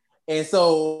 baby." And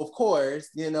so, of course,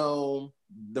 the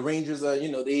Rangers are,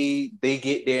 they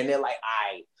get there and they're like,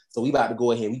 all right, so we about to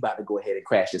go ahead and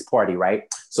crash this party, right?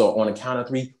 So on a count of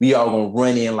 3, we all gonna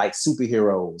run in like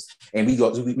superheroes, and we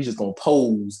just gonna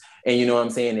pose, and you know what I'm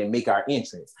saying, and make our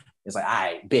entrance. It's like, all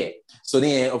right, bet. So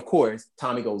then, of course,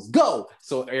 Tommy goes, go.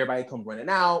 So everybody come running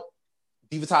out.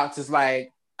 Divatox is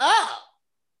like,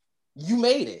 you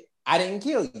made it. I didn't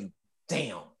kill you.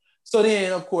 Damn. So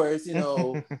then, of course,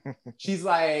 she's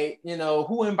like,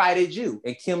 who invited you?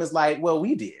 And Kim is like, well,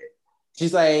 we did.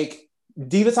 She's like,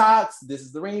 Divatox, this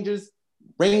is the Rangers.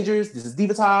 Rangers, this is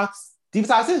Divatox.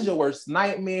 Divatox is your worst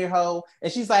nightmare, ho.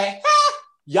 And she's like,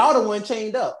 y'all the one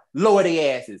chained up. Lower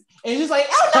their asses. And she's like,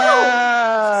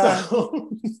 oh no!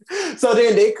 So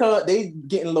then they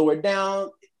getting lowered down.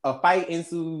 A fight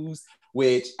ensues,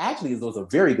 which actually was a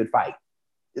very good fight.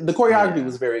 The choreography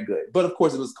was very good, but of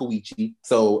course it was Koichi.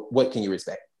 So what can you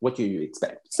expect?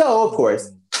 So of course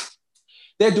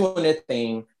they're doing their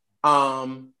thing.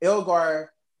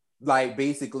 Elgar like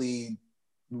basically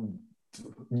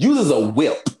uses a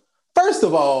whip. First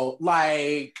of all,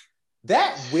 like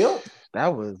that whip.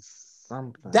 That was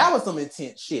something. That was some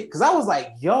intense shit. Cause I was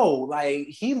like, yo, like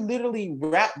he literally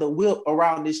wrapped the whip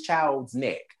around this child's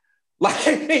neck.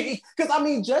 Like, cause I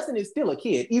mean, Justin is still a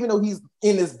kid, even though he's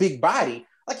in this big body.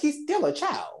 Like he's still a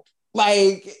child.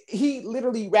 Like he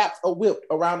literally wraps a whip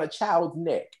around a child's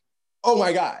neck. Oh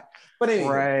my God. But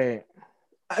anyway.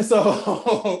 Right.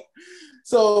 So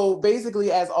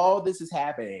basically as all this is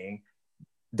happening,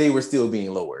 they were still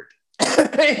being lowered. And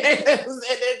they're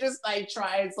just like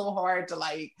trying so hard to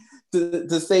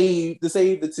save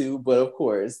the 2, but of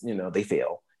course, they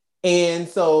fail. And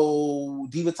so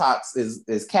Divatox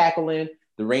is cackling.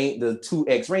 The 2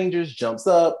 ex-Rangers jumps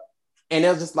up. And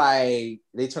they're just like,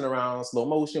 they turn around slow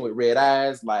motion with red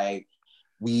eyes, like,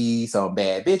 we some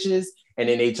bad bitches. And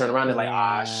then they turn around and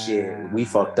like, shit, we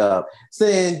fucked up. So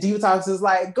then Divatox is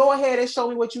like, go ahead and show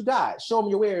me what you got. Show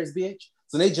me your wares, bitch.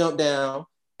 So they jump down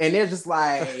and they're just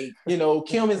like,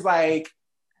 Kim is like,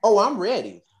 oh, I'm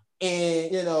ready.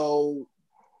 And,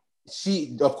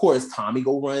 she, of course, Tommy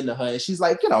go run to her and she's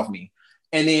like, get off me.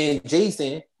 And then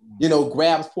Jason,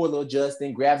 grabs poor little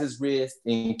Justin, grabs his wrist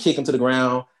and kick him to the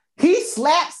ground. He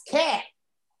slaps Kat.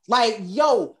 Like,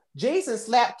 yo, Jason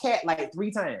slapped Kat like 3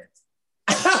 times.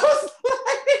 I was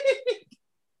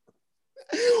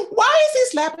like, why is he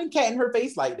slapping Kat in her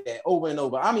face like that over and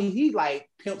over? I mean, he like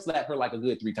pimp slapped her like a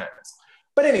good 3 times.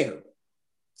 But anywho,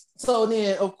 so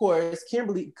then of course,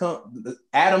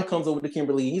 Adam comes over to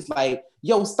Kimberly. He's like,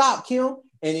 yo, stop, Kim.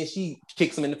 And then she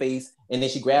kicks him in the face. And then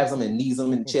she grabs him and knees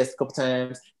him in the chest a couple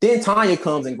times. Then Tanya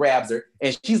comes and grabs her.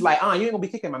 And she's like, you ain't gonna be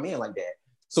kicking my man like that.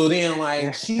 So then,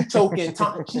 like, she's choking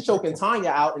Tanya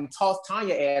out and tossed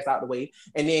Tanya ass out the way.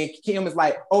 And then Kim is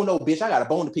like, "Oh no, bitch, I got a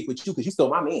bone to pick with you because you stole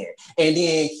my man." And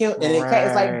then Kat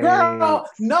is like, "Girl,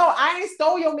 no, I ain't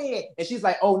stole your man." And she's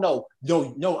like, "Oh no,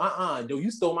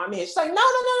 you stole my man." She's like, "No,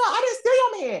 I didn't steal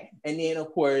your man." And then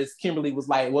of course Kimberly was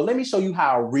like, "Well, let me show you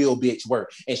how a real bitch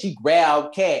works." And she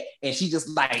grabbed Kat and she just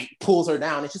like pulls her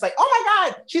down and she's like, "Oh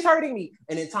my God, she's hurting me."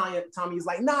 And then Tommy's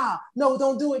like, "Nah, no,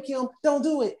 don't do it, Kim, don't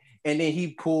do it." And then he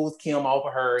pulls Kim off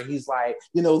of her. And he's like,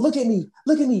 look at me.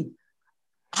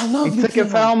 I love you, Kim. He took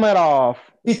his helmet off.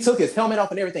 He took his helmet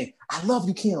off and everything. I love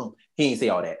you, Kim. He didn't say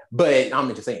all that, but I'm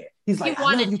just saying. He's like,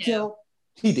 I love you, Kim.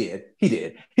 He did.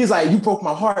 He's like, you broke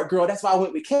my heart, girl. That's why I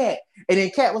went with Kat. And then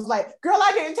Kat was like, girl,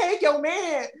 I didn't take your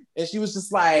man. And she was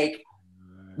just like,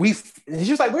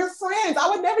 she was like, we're friends. I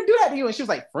would never do that to you. And she was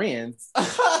like, friends?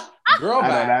 Girl, I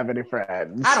don't have any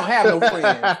friends. I don't have no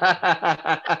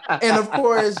friends. And of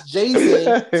course,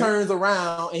 Jason turns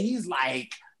around and he's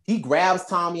like, he grabs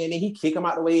Tommy and then he kick him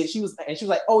out the way. And she was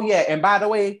like, oh yeah, and by the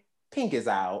way, Pink is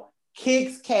out.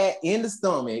 Kicks Cat in the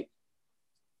stomach.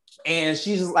 And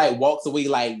she just like walks away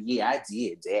like, yeah, I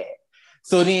did that.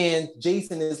 So then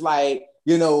Jason is like,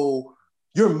 you know,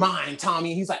 you're mine,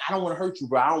 Tommy. He's like, I don't want to hurt you,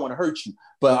 bro. I don't want to hurt you.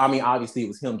 But I mean, obviously it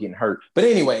was him getting hurt. But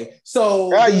anyway,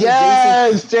 so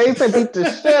yes, Jason beat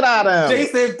the shit out of him.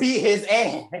 Jason beat his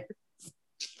ass.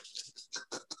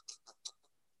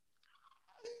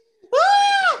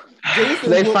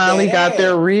 They finally got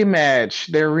their rematch.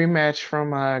 Their rematch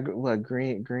from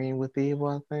Green with Evil,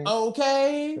 I think.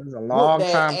 Okay. It was a long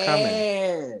time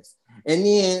coming. And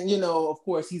then, you know, of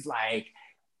course, he's like,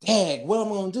 Dad, what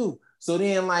am I gonna do? So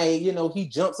then, like, you know, he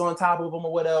jumps on top of him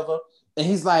or whatever, and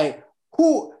he's like,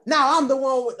 who? Now I'm the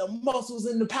one with the muscles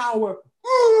and the power.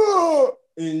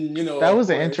 And you know, that was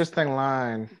an interesting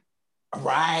line.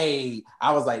 Right.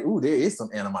 I was like, ooh, there is some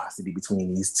animosity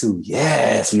between these two.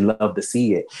 Yes, we love to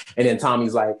see it. And then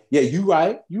Tommy's like, yeah, you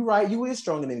right. You is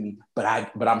stronger than me, but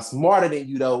I'm smarter than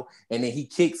you though. And then he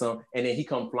kicks him and then he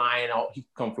come flying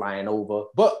over.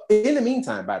 But in the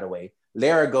meantime, by the way,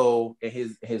 Larago and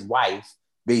his wife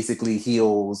basically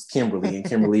heals Kimberly, and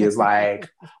Kimberly is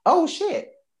like, oh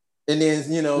shit. And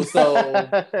then, you know, so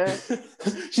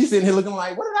she's sitting here looking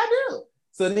like, what did I do?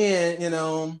 So then, you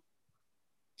know,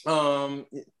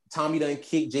 Tommy done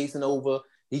kick Jason over.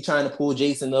 He trying to pull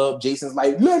Jason up. Jason's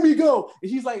like, let me go. And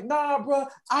she's like, nah, bro,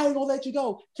 I ain't gonna let you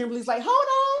go. Kimberly's like, hold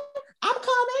on, I'm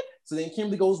coming. So then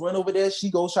Kimberly goes run over there. She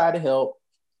goes try to help.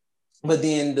 But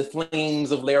then the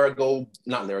flames of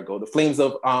the flames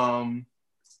of, oh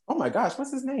my gosh,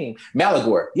 what's his name?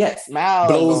 Malagor. Yes. Malagor.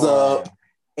 Blows up.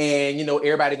 And, you know,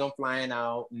 everybody gonna flying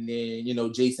out. And then, you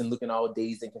know, Jason looking all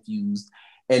dazed and confused.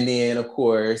 And then, of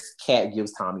course, Cat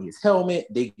gives Tommy his helmet.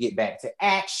 They get back to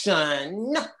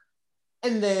action.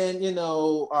 And then, you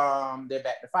know, they're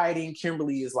back to fighting.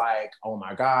 Kimberly is like, oh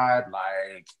my God,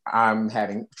 like, I'm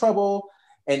having trouble.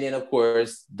 And then, of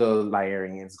course, the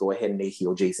Lyarians go ahead and they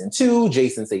heal Jason too.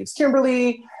 Jason saves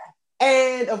Kimberly.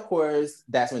 And, of course,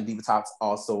 that's when Divatox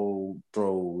also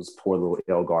throws poor little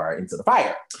Elgar into the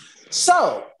fire.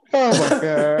 So, oh my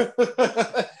God.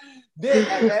 Then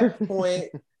at that point,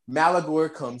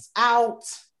 Malagor comes out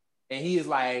and he is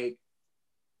like,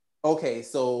 okay,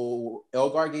 so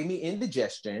Elgar gave me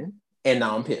indigestion and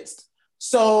now I'm pissed.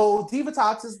 So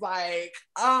Divatox is like,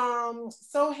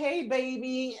 so hey,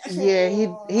 baby. Yeah,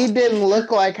 he didn't look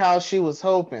like how she was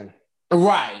hoping.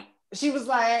 Right. She was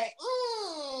like,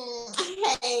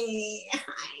 hey,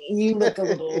 you look a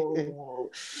little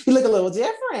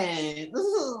different.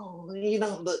 You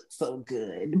don't look so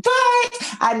good.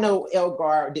 But I know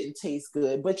Elgar didn't taste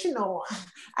good, but you know,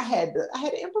 I had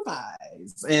to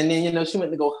improvise. And then, you know, she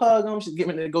went to go hug him. She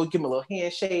went to go give him a little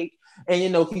handshake. And you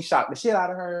know, he shocked the shit out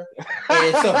of her.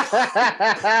 And so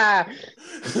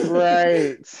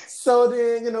right. So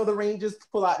then, you know, the Rangers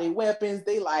pull out their weapons.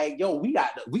 They like, yo, we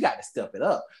got to step it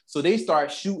up. So they start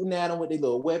shooting at them with their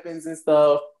little weapons and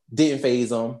stuff. Didn't phase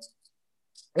them.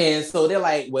 And so they're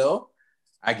like, well,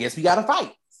 I guess we got to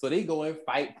fight. So they go and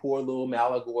fight poor little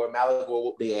Malagor. Malagor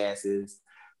whooped their asses.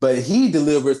 But he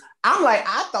delivers. I'm like,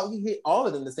 I thought he hit all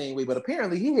of them the same way, but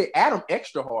apparently he hit Adam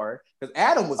extra hard because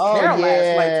Adam was paralyzed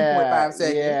for like 2.5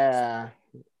 seconds. Yeah.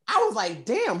 I was like,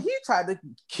 damn, he tried to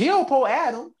kill poor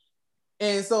Adam.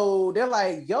 And so they're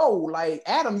like, yo, like,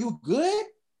 Adam, you good?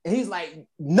 And he's like,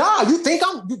 nah, do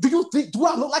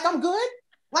I look like I'm good?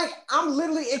 Like, I'm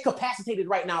literally incapacitated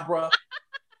right now, bro.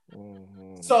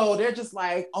 Mm-hmm. So they're just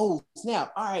like, oh,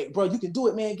 snap. All right, bro, you can do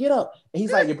it, man. Get up. And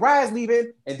he's like, your bride's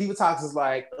leaving. And Divatox is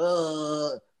like,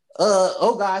 oh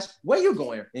gosh, where you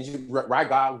going? And she, right,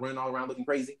 God, running all around looking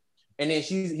crazy. And then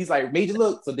he's like, Major,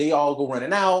 look. So they all go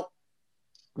running out.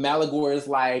 Malagor is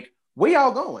like, where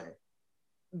y'all going?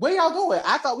 Where y'all going?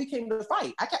 I thought we came to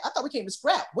fight. I thought we came to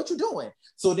scrap. What you doing?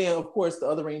 So then, of course, the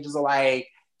other Rangers are like,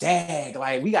 dang,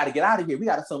 like, we got to get out of here. We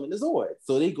got to summon the Zord.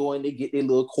 So they go and they get their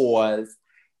little cores.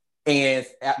 And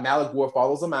Malagor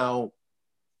follows them out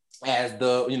as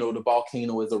the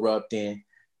volcano is erupting.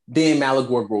 Then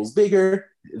Malagor grows bigger.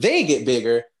 They get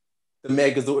bigger. The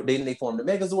Megazord, they form the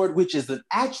Megazord, which is an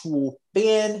actual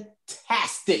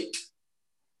fantastic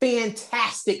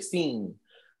scene.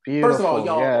 Beautiful, first of all,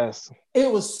 y'all, yes.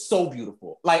 It was so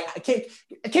beautiful. Like, can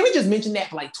we just mention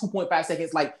that for like 2.5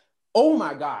 seconds? Like, oh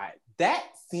my God, that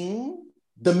scene,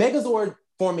 the Megazord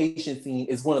formation scene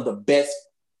is one of the best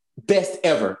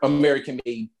ever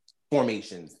American-made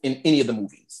formations in any of the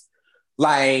movies.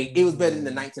 Like it was better than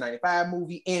the 1995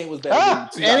 movie, and it was better than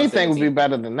 2017. Anything would be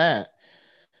better than that.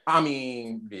 I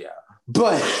mean, yeah,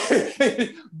 but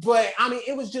but I mean,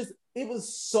 it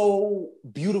was so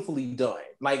beautifully done.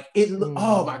 Like it.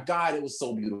 Oh my God, it was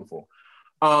so beautiful.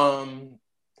 And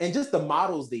just the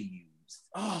models they used.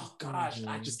 Oh gosh,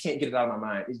 I just can't get it out of my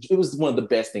mind. It was one of the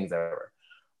best things ever.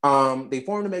 They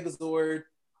formed the Megazord,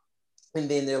 and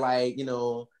then they're like,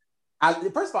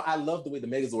 first of all, I love the way the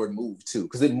Megazord moved too,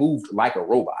 because it moved like a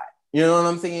robot. You know what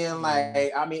I'm saying?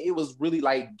 Like, I mean, it was really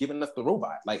like giving us the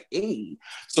robot, like, hey.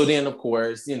 So then, of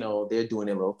course, they're doing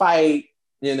their little fight.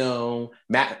 Divatox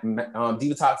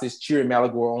is cheering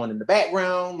Malagor on in the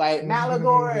background, like,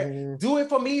 Malagor, do it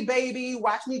for me, baby.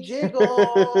 Watch me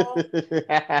jiggle.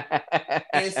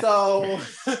 and so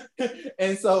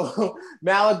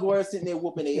Malagor sitting there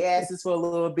whooping their asses for a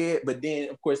little bit, but then,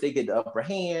 of course, they get the upper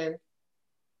hand.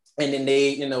 And then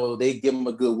they give them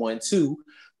a good one too.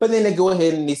 But then they go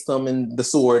ahead and they summon the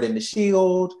sword and the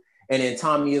shield. And then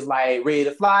Tommy is like ready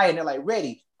to fly. And they're like,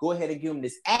 ready, go ahead and give them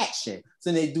this action.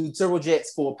 So they do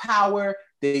turbojets full power.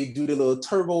 They do the little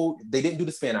turbo. They didn't do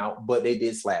the spin out, but they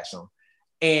did slash them.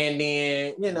 And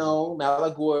then,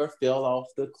 Malagor fell off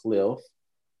the cliff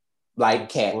like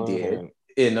Cat did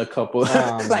in a couple,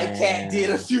 Cat did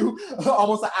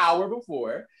almost an hour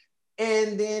before.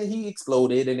 And then he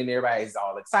exploded, and then everybody's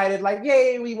all excited, like,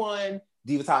 yay, we won.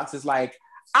 Divatox is like,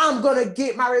 I'm gonna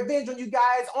get my revenge on you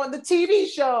guys on the TV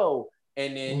show.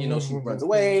 And then, she runs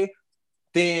away.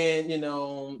 Then,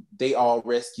 they all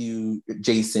rescue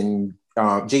Jason,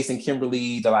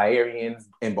 Kimberly, the Lyarians,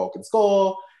 and Bulk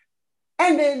Skull.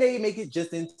 And then they make it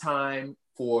just in time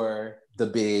for the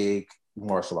big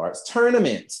martial arts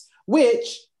tournament,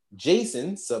 which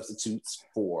Jason substitutes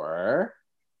for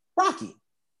Rocky.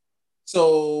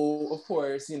 So, of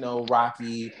course,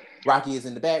 Rocky is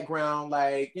in the background,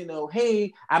 like,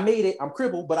 hey, I made it. I'm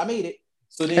crippled, but I made it.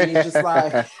 So then he's just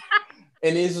like,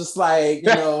 and it's just like,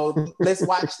 let's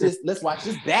watch this. Let's watch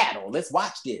this battle. Let's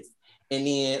watch this. And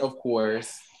then, of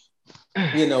course,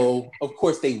 they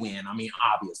win. I mean,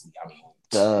 obviously,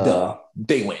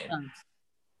 they win.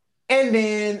 And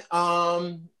then,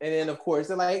 of course,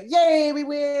 they're like, yay, we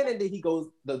win. And then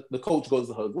the coach goes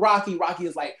to hug Rocky. Rocky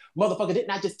is like, motherfucker, didn't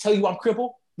I just tell you I'm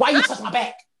crippled? Why you touch my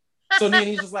back? So then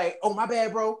he's just like, oh, my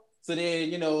bad, bro. So then,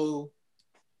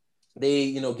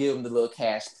 they, give him the little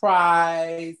cash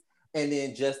prize. And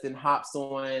then Justin hops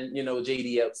on,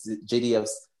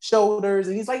 JDF's shoulders.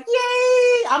 And he's like,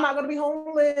 yay, I'm not going to be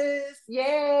homeless.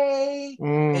 Yay.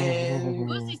 And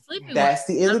who's he sleeping that's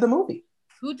with? the end of the movie.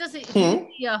 Who does he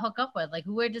hook up with? Like,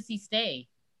 where does he stay?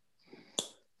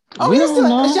 Oh, he's still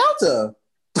at the shelter.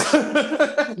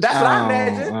 That's what I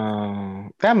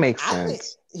imagine. That makes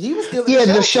sense. He was still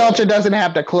the shelter doesn't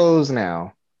have to close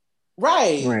now.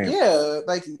 Right. Yeah.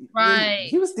 Like,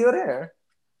 he was still there.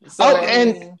 So,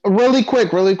 and really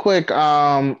quick,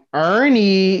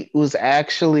 Ernie was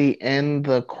actually in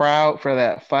the crowd for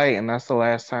that fight, and that's the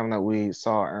last time that we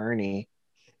saw Ernie.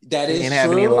 That is true. He didn't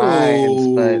have any lines,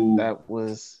 but that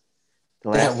was the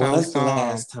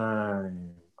last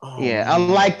time. Oh, yeah, man.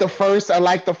 Unlike the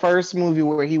first movie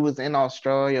where he was in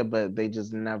Australia, but they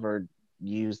just never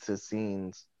used his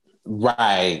scenes.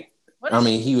 Right. I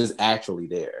mean, he was actually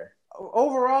there.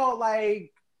 Overall,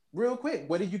 like, real quick,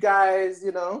 what did you guys,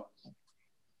 like,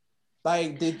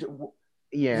 what did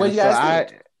you guys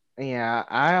think?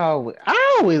 I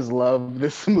always love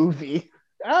this movie.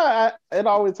 It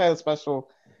always had a special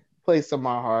place in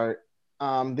my heart.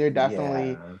 There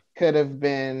definitely could have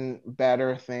been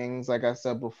better things, like I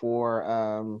said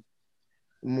before,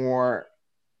 more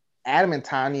Adam and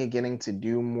Tanya getting to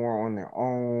do more on their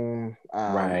own.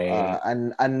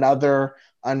 Another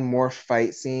unmorphed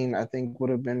fight scene I think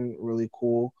would have been really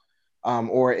cool.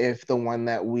 Or if the one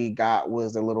that we got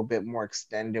was a little bit more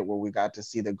extended, where we got to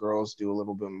see the girls do a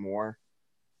little bit more.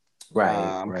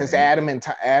 Right. Because Adam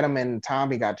and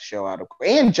Tommy got to show out,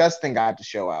 and Justin got to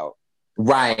show out.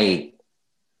 Right.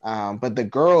 But the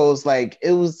girls, like,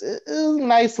 it was a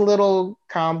nice little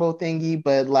combo thingy,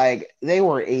 but like they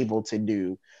were able to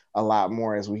do a lot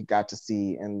more, as we got to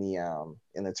see in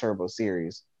the Turbo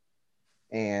series.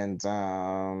 And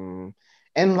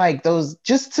like those,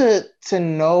 just to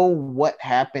know what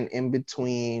happened in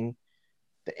between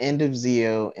the end of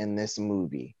Zeo and this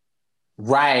movie.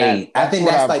 Right. I think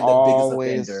that's like the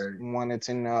biggest offender. Wanted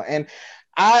to know. And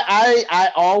I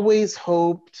always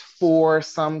hoped for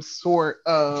some sort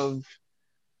of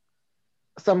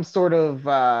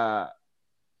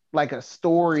like a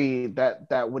story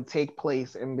that would take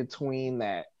place in between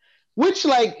that, which,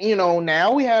 like,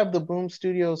 now we have the Boom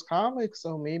Studios comics,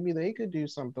 so maybe they could do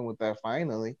something with that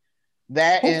finally.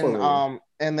 That Hopefully.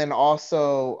 and then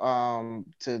also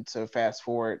to fast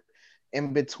forward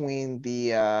in between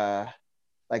the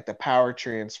like the power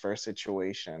transfer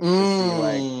situation to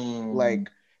see like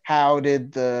how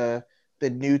did the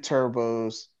new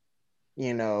turbos,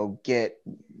 get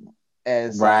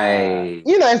as Right.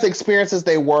 as experienced as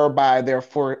they were by their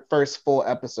first full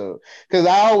episode. Because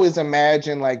I always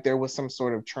imagine like there was some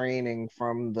sort of training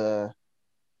from the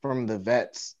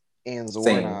vets in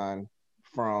Same. Zordon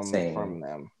Same. from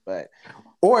them. But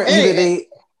Or either anyway, they,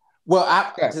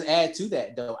 well, okay. to add to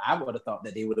that though, I would have thought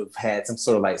that they would have had some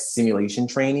sort of like simulation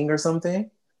training or something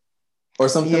Yeah,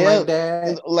 like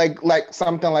that. like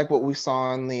something like what we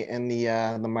saw in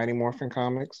the Mighty Morphin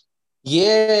comics.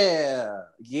 Yeah, Mm.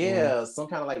 yeah, some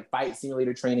kind of like fight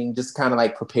simulator training, just kind of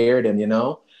like prepare them,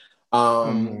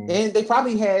 Mm-hmm. And they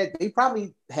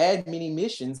probably had many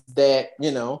missions that,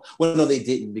 well, no, they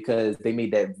didn't, because they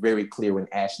made that very clear when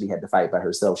Ashley had to fight by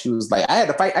herself. She was like, I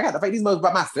got to fight these mothers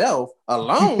by myself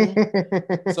alone.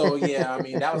 So yeah, I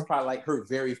mean, that was probably like her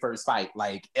very first fight,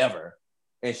 like ever,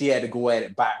 and she had to go at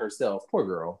it by herself. Poor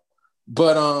girl.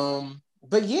 But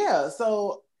yeah.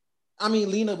 So I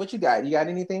mean, Lena, what you got? You got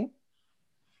anything?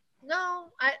 No,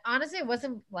 I honestly it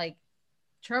wasn't like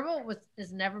Turbo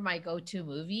is never my go-to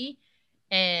movie,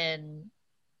 and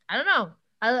I don't know.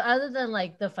 Other than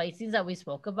like the fight scenes that we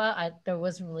spoke about, there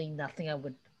wasn't really nothing I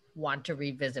would want to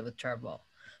revisit with Turbo.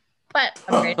 But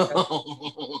I'm great.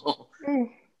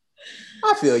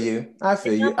 I feel you. I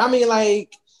feel you. I mean,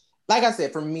 like I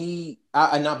said, for me,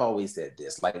 and I've always said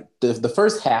this, like the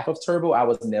first half of Turbo, I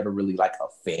was never really like a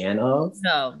fan of.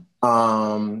 No.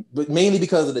 But mainly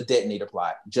because of the detonator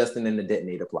plot, Justin and the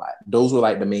detonator plot. Those were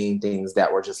like the main things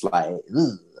that were just like,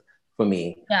 ugh, for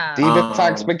me. Yeah.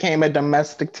 Divatox became a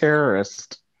domestic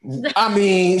terrorist. I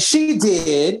mean, she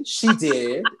did,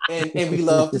 and we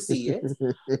love to see it.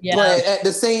 Yeah. But at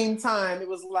the same time, it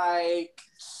was like,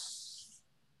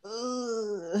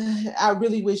 I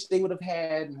really wish they would have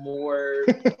had more.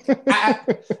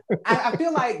 I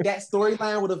feel like that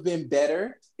storyline would have been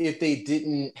better if they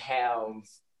didn't have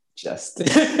Justin.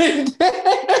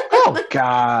 Oh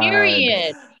God.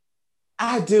 Period.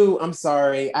 I do. I'm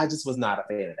sorry. I just was not a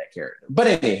fan of that character.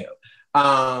 But anyhow,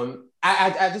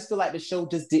 I just feel like the show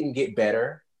just didn't get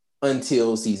better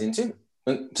until season 2,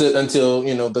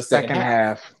 until the second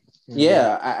half. Mm-hmm.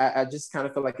 Yeah, I just kind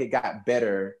of feel like it got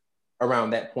better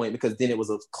around that point, because then it was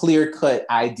a clear-cut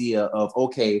idea of,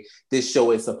 okay, this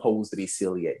show is supposed to be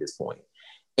silly at this point.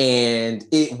 And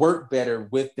it worked better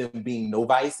with them being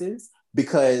novices,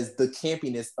 because the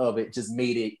campiness of it just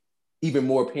made it even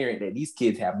more apparent that these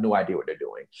kids have no idea what they're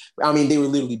doing. I mean, they were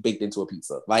literally baked into a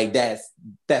pizza. Like that's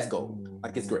gold.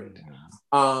 Like it's great.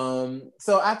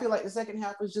 So I feel like the second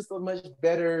half was just a much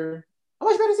better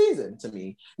season to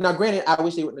me. Now, granted, I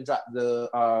wish they wouldn't have dropped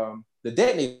the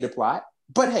detonator plot,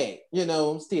 but hey,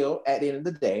 still at the end of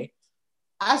the day,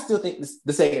 I still think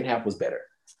the second half was better.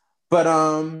 But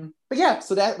yeah,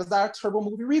 so that was our Turbo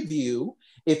movie review.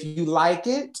 If you like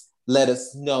it, let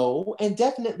us know. And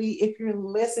definitely, if you're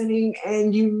listening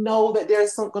and you know that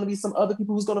there's going to be some other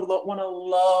people who's going to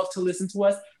love to listen to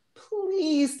us,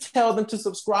 please tell them to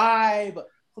subscribe.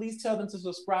 Please tell them to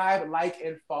subscribe, like,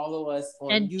 and follow us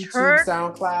on YouTube,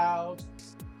 SoundCloud.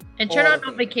 And turn on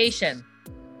notification.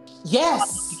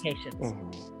 Yes.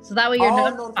 Notifications. So that way you're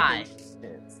notified.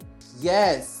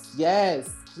 Yes.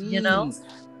 Please.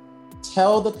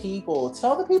 Tell the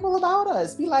people about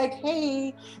us. Be like,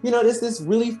 hey, there's this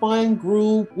really fun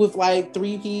group with like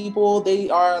 3 people. They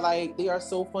are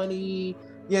so funny,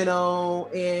 and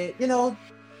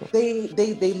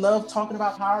they love talking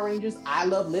about Power Rangers. I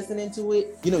love listening to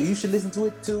it. You should listen to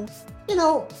it too.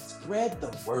 Spread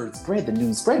the word, spread the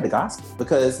news, spread the gospel,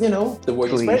 because the more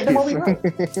you spread, the more we grow.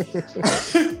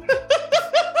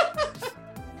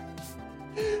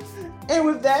 And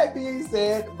with that being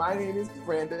said, my name is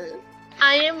Brandon.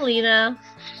 I am Lena.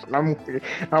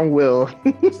 I'm Will.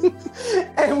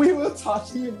 And we will talk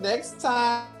to you next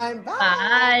time.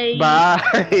 Bye.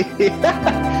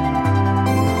 Bye.